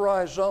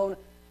demilitarized zone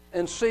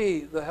and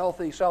see the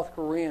healthy South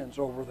Koreans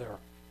over there.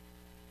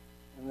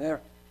 And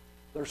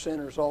they're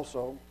sinners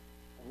also,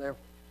 and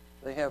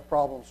they have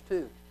problems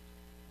too.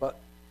 But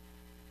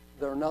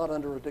they're not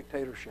under a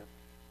dictatorship.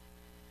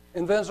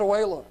 In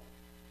Venezuela,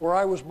 where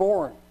I was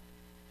born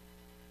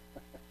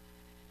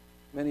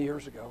many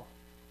years ago,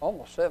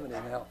 almost 70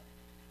 now,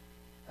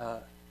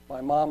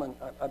 my mom, and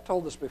I've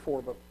told this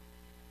before, but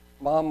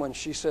Mom, when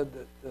she said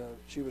that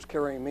she was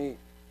carrying me,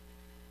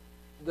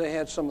 they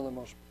had some of the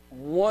most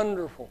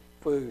wonderful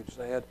foods.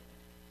 They had,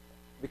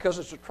 because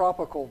it's a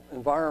tropical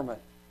environment,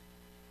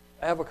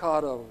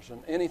 avocados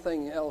and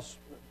anything else,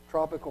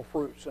 tropical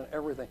fruits and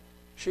everything.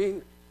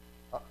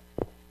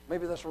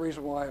 Maybe that's the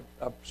reason why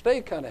I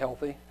stayed kind of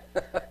healthy,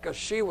 because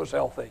she was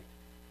healthy.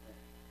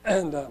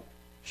 And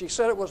she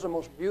said it was the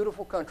most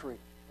beautiful country,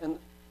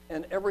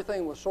 and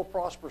everything was so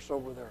prosperous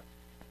over there.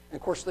 And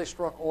of course, they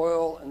struck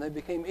oil, and they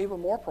became even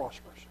more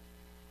prosperous.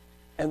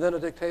 And then a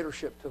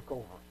dictatorship took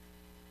over.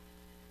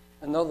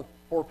 And now the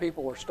poor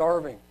people are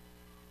starving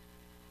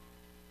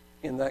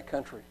in that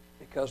country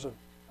because of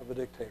a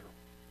dictator.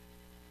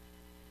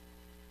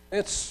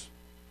 It's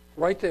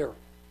right there.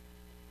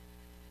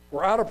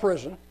 We're out of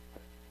prison.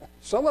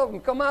 Some of them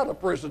come out of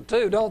prison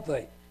too, don't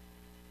they?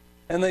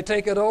 And they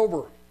take it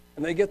over,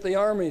 and they get the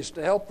armies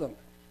to help them.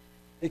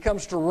 He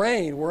comes to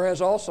reign,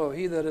 whereas also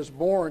he that is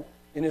born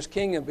in his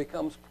kingdom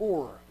becomes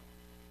poor.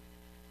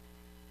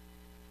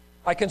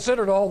 I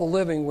considered all the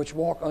living which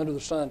walk under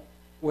the sun,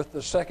 with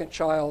the second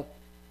child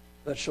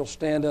that shall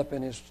stand up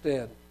in his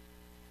stead.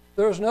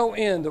 There is no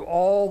end of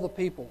all the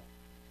people,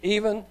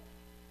 even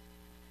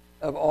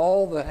of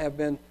all that have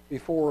been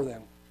before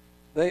them.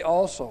 They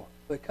also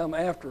that come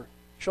after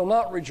shall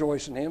not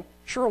rejoice in him.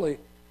 Surely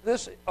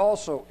this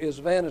also is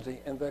vanity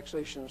and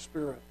vexation of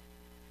spirit.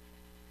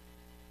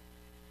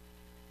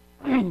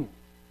 I'm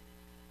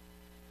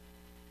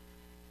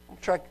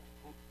going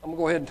to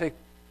go ahead and take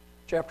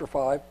chapter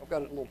 5. I've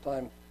got a little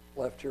time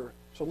left here.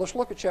 So let's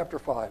look at chapter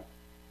 5.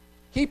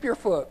 Keep your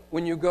foot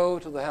when you go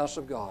to the house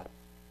of God,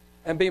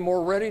 and be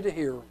more ready to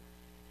hear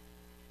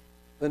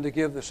than to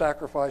give the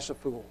sacrifice of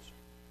fools,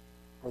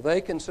 for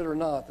they consider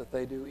not that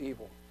they do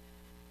evil.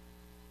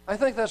 I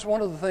think that's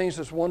one of the things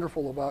that's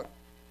wonderful about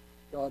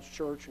God's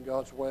church and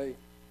God's way,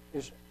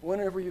 is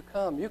whenever you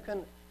come, you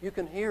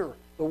can hear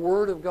the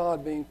Word of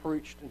God being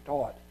preached and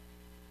taught.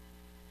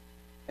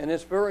 And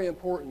it's very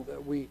important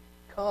that we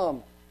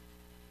come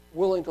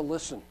willing to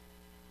listen.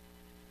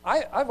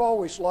 I've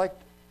always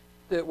liked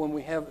it when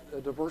we have a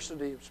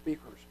diversity of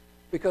speakers,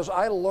 because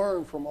I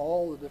learn from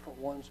all the different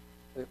ones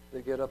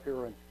that get up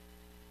here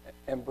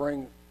and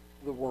bring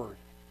the Word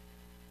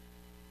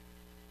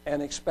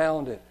and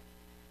expound it.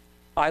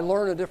 I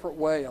learn a different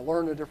way. I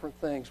learn the different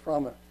things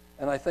from it.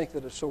 And I think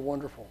that it's so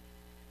wonderful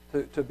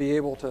to be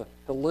able to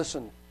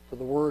listen to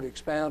the Word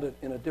expounded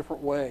in a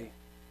different way.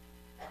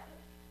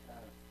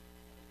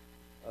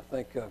 I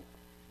think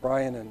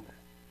Brian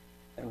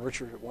and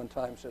Richard at one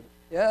time said,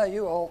 yeah,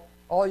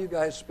 all you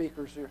guys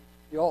speakers here,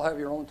 you all have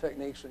your own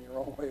techniques and your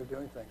own way of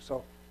doing things.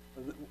 So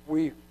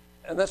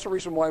and that's the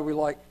reason why we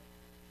like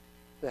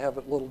to have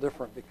it a little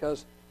different,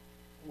 because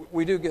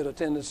we do get a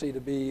tendency to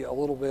be a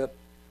little bit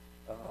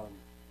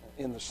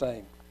in the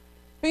same.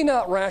 Be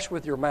not rash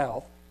with your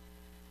mouth,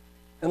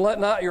 and let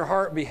not your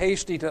heart be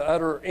hasty to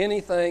utter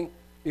anything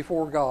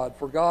before God.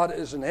 For God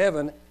is in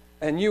heaven,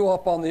 and you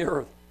up on the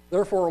earth.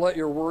 Therefore let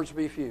your words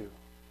be few.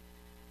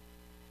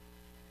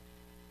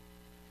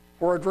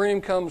 For a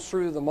dream comes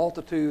through the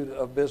multitude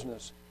of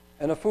business,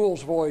 and a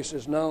fool's voice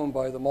is known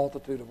by the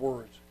multitude of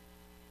words.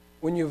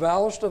 When you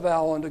vows to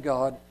vow unto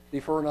God,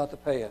 defer not to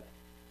pay it.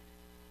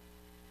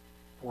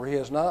 For he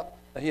has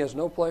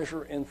no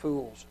pleasure in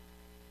fools.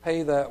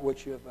 Pay that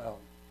which you have vowed.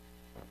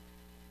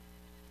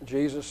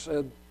 Jesus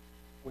said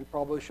we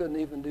probably shouldn't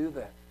even do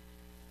that,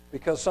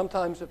 because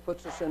sometimes it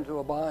puts us into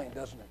a bind,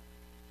 doesn't it?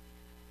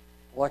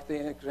 Like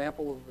the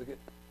example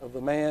of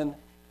the man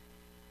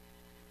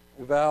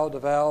who vowed to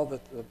vow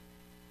that the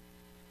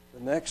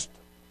next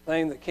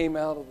thing that came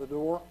out of the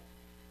door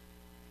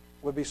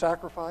would be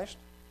sacrificed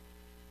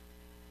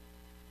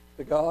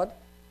to God.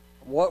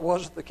 What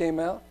was it that came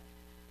out?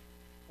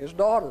 His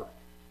daughter.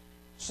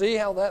 See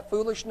how that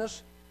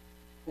foolishness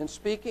in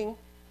speaking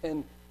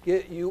can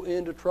get you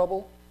into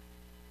trouble?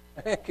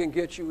 It can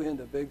get you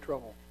into big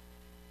trouble.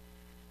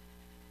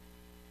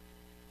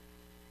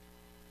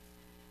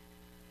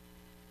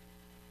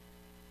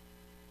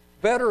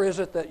 Better is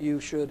it that you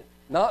should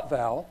not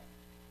vow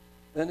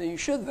than that you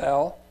should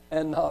vow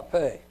and not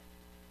pay.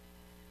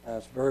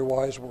 That's very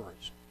wise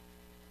words.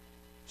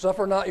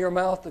 Suffer not your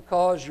mouth to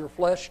cause your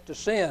flesh to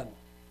sin.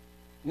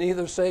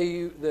 Neither say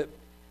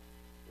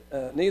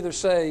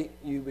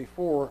you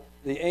before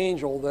the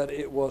angel that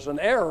it was an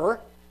error.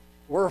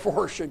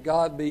 Wherefore should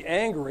God be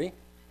angry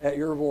at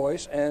your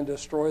voice and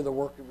destroy the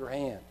work of your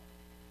hand?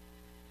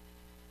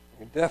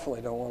 You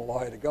definitely don't want to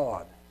lie to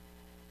God.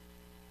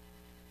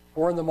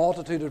 For in the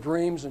multitude of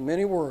dreams and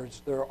many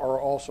words there are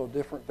also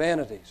different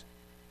vanities.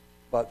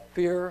 But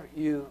fear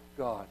you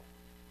God.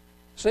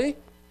 See?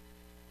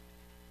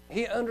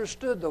 He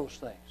understood those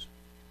things.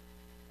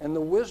 And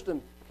the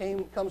wisdom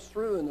comes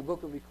through in the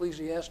book of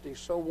Ecclesiastes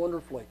so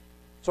wonderfully,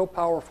 so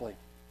powerfully.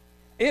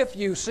 If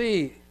you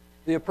see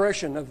the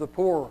oppression of the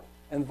poor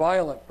and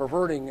violent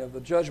perverting of the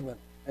judgment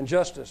and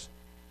justice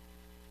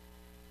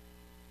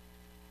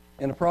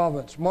in a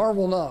province,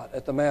 marvel not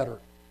at the matter,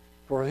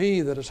 for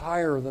he that is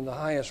higher than the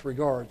highest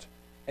regards,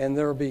 and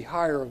there be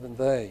higher than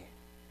they.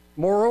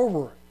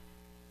 Moreover,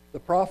 the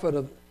profit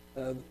of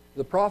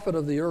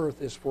the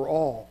earth is for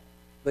all.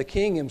 The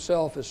king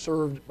himself is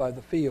served by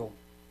the field.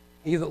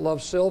 He that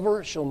loves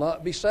silver shall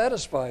not be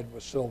satisfied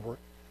with silver,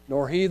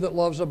 nor he that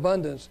loves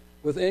abundance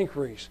with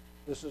increase.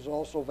 This is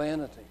also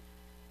vanity.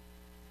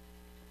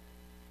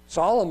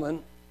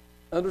 Solomon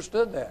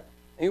understood that.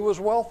 He was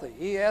wealthy.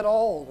 He had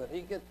all of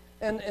it.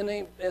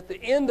 At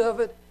the end of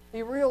it,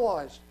 he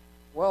realized,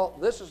 well,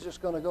 this is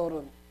just going to go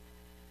to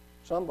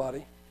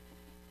somebody,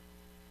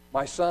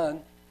 my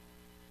son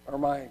or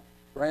my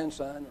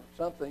grandson or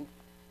something,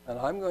 and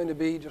I'm going to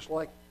be just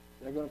like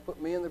they're going to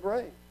put me in the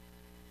grave.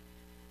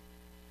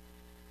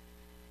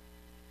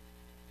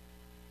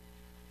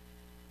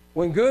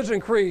 When goods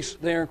increase,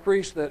 they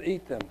increase that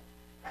eat them.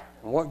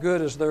 And what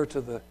good is there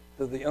to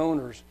the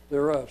owners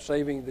thereof,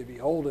 saving the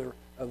beholder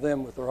of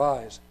them with their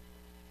eyes?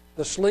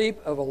 The sleep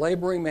of a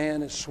laboring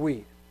man is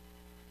sweet,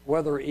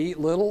 whether he eat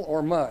little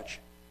or much,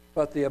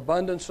 but the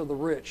abundance of the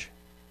rich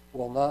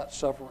will not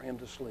suffer him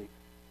to sleep.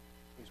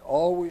 He's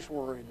always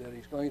worried that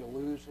he's going to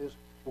lose his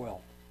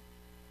wealth.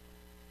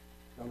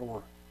 He's going to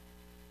worry.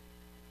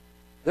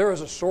 There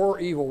is a sore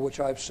evil which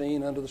I've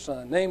seen under the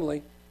sun,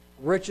 namely,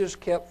 riches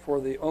kept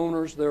for the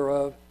owners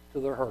thereof to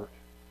their hurt.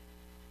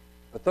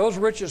 But those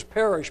riches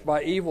perish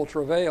by evil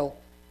travail,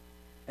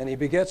 and he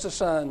begets a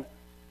son,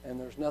 and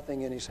there's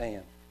nothing in his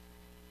hand.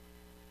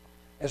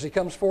 As he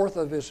comes forth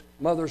of his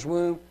mother's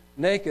womb,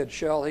 naked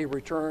shall he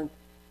return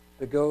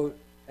to go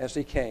as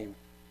he came,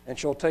 and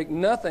shall take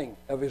nothing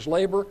of his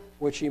labor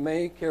which he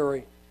may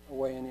carry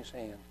away in his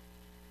hand.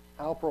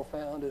 How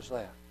profound is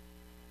that?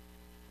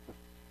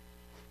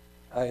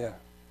 I have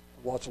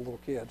lots of little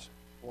kids,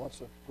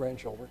 lots of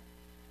grandchildren.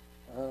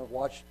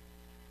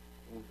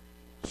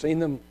 Seen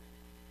them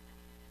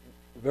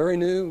very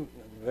new,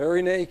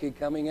 very naked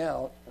coming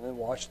out, and then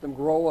watched them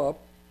grow up.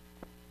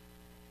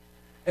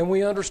 And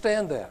we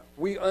understand that.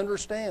 We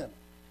understand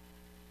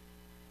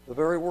the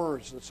very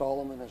words that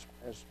Solomon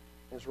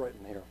has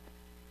written here.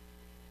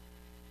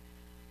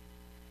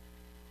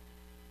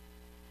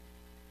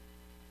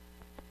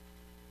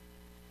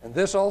 And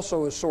this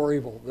also is sore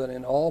evil, that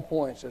in all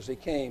points as he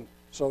came,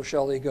 so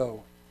shall he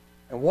go.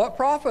 And what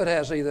profit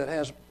has he that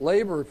has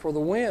labored for the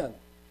wind?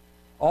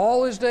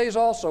 All his days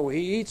also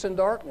he eats in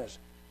darkness,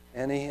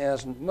 and he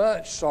has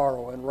much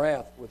sorrow and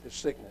wrath with his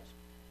sickness.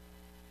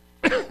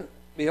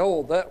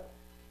 Behold, that...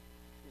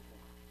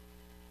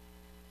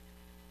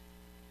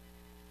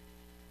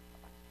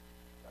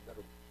 I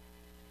better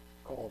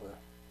call the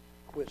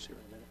quits here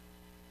in a minute.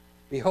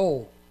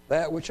 Behold,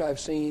 that which I've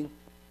seen,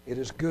 it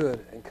is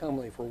good and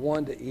comely for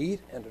one to eat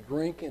and to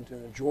drink and to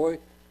enjoy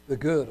the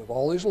good of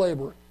all his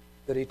labor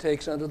that he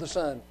takes under the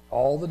sun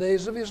all the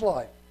days of his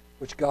life,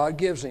 which God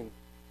gives him,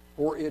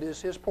 for it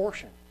is his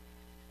portion.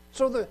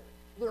 So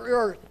there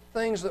are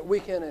things that we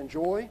can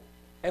enjoy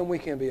and we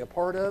can be a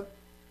part of,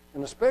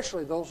 and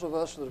especially those of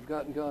us that have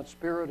gotten God's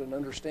Spirit and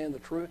understand the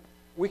truth,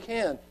 we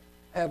can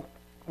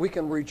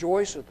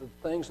rejoice at the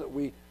things that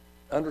we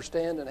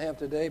understand and have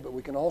today, but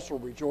we can also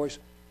rejoice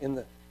in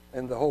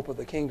the hope of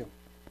the kingdom.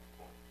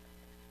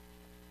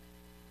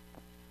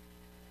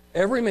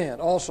 Every man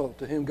also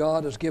to whom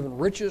God has given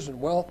riches and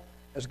wealth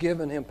has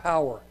given him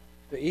power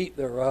to eat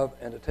thereof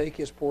and to take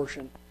his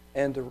portion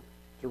and to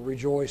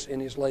rejoice in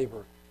his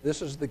labor.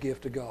 This is the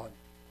gift of God.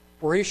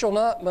 For he shall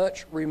not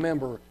much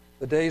remember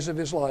the days of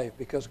his life,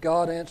 because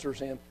God answers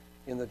him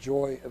in the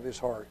joy of his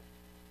heart.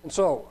 And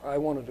so, I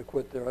wanted to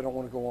quit there. I don't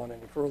want to go on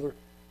any further.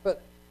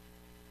 But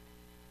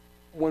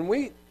when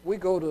we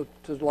go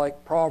to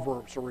like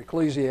Proverbs or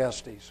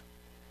Ecclesiastes,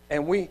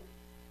 and we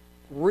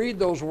read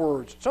those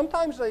words,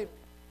 sometimes they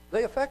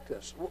affect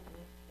us.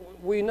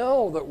 We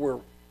know that we're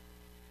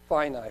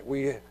finite.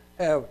 We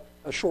have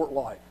a short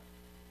life.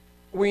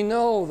 We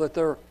know that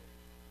there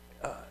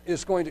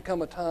is going to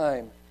come a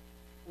time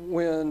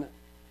when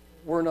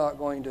we're not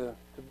going to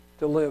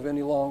live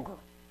any longer.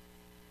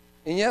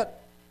 And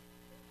yet,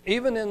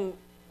 even in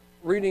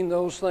reading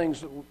those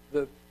things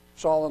that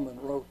Solomon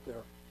wrote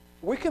there,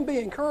 we can be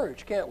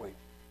encouraged, can't we?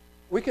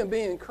 We can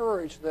be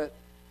encouraged that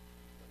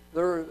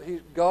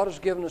God has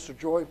given us a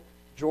joy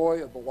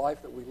of the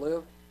life that we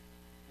live,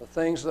 the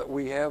things that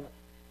we have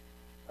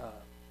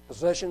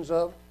possessions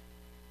of,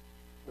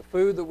 the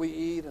food that we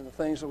eat and the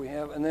things that we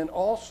have, and then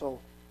also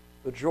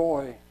the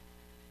joy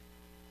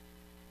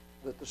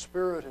that the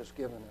Spirit has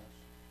given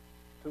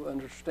us to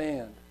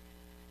understand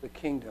the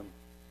kingdom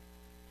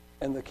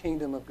and the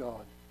kingdom of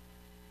God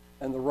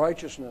and the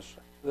righteousness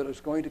that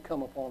is going to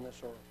come upon this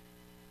earth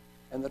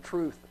and the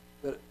truth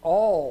that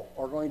all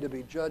are going to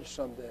be judged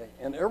someday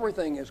and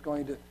everything is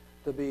going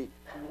to be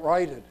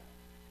righted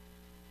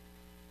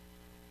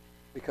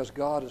because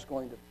God is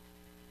going to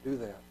do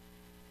that.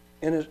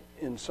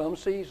 In some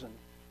season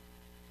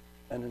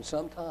and in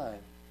some time,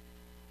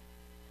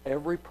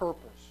 every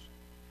purpose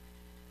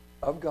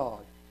of God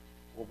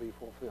will be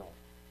fulfilled.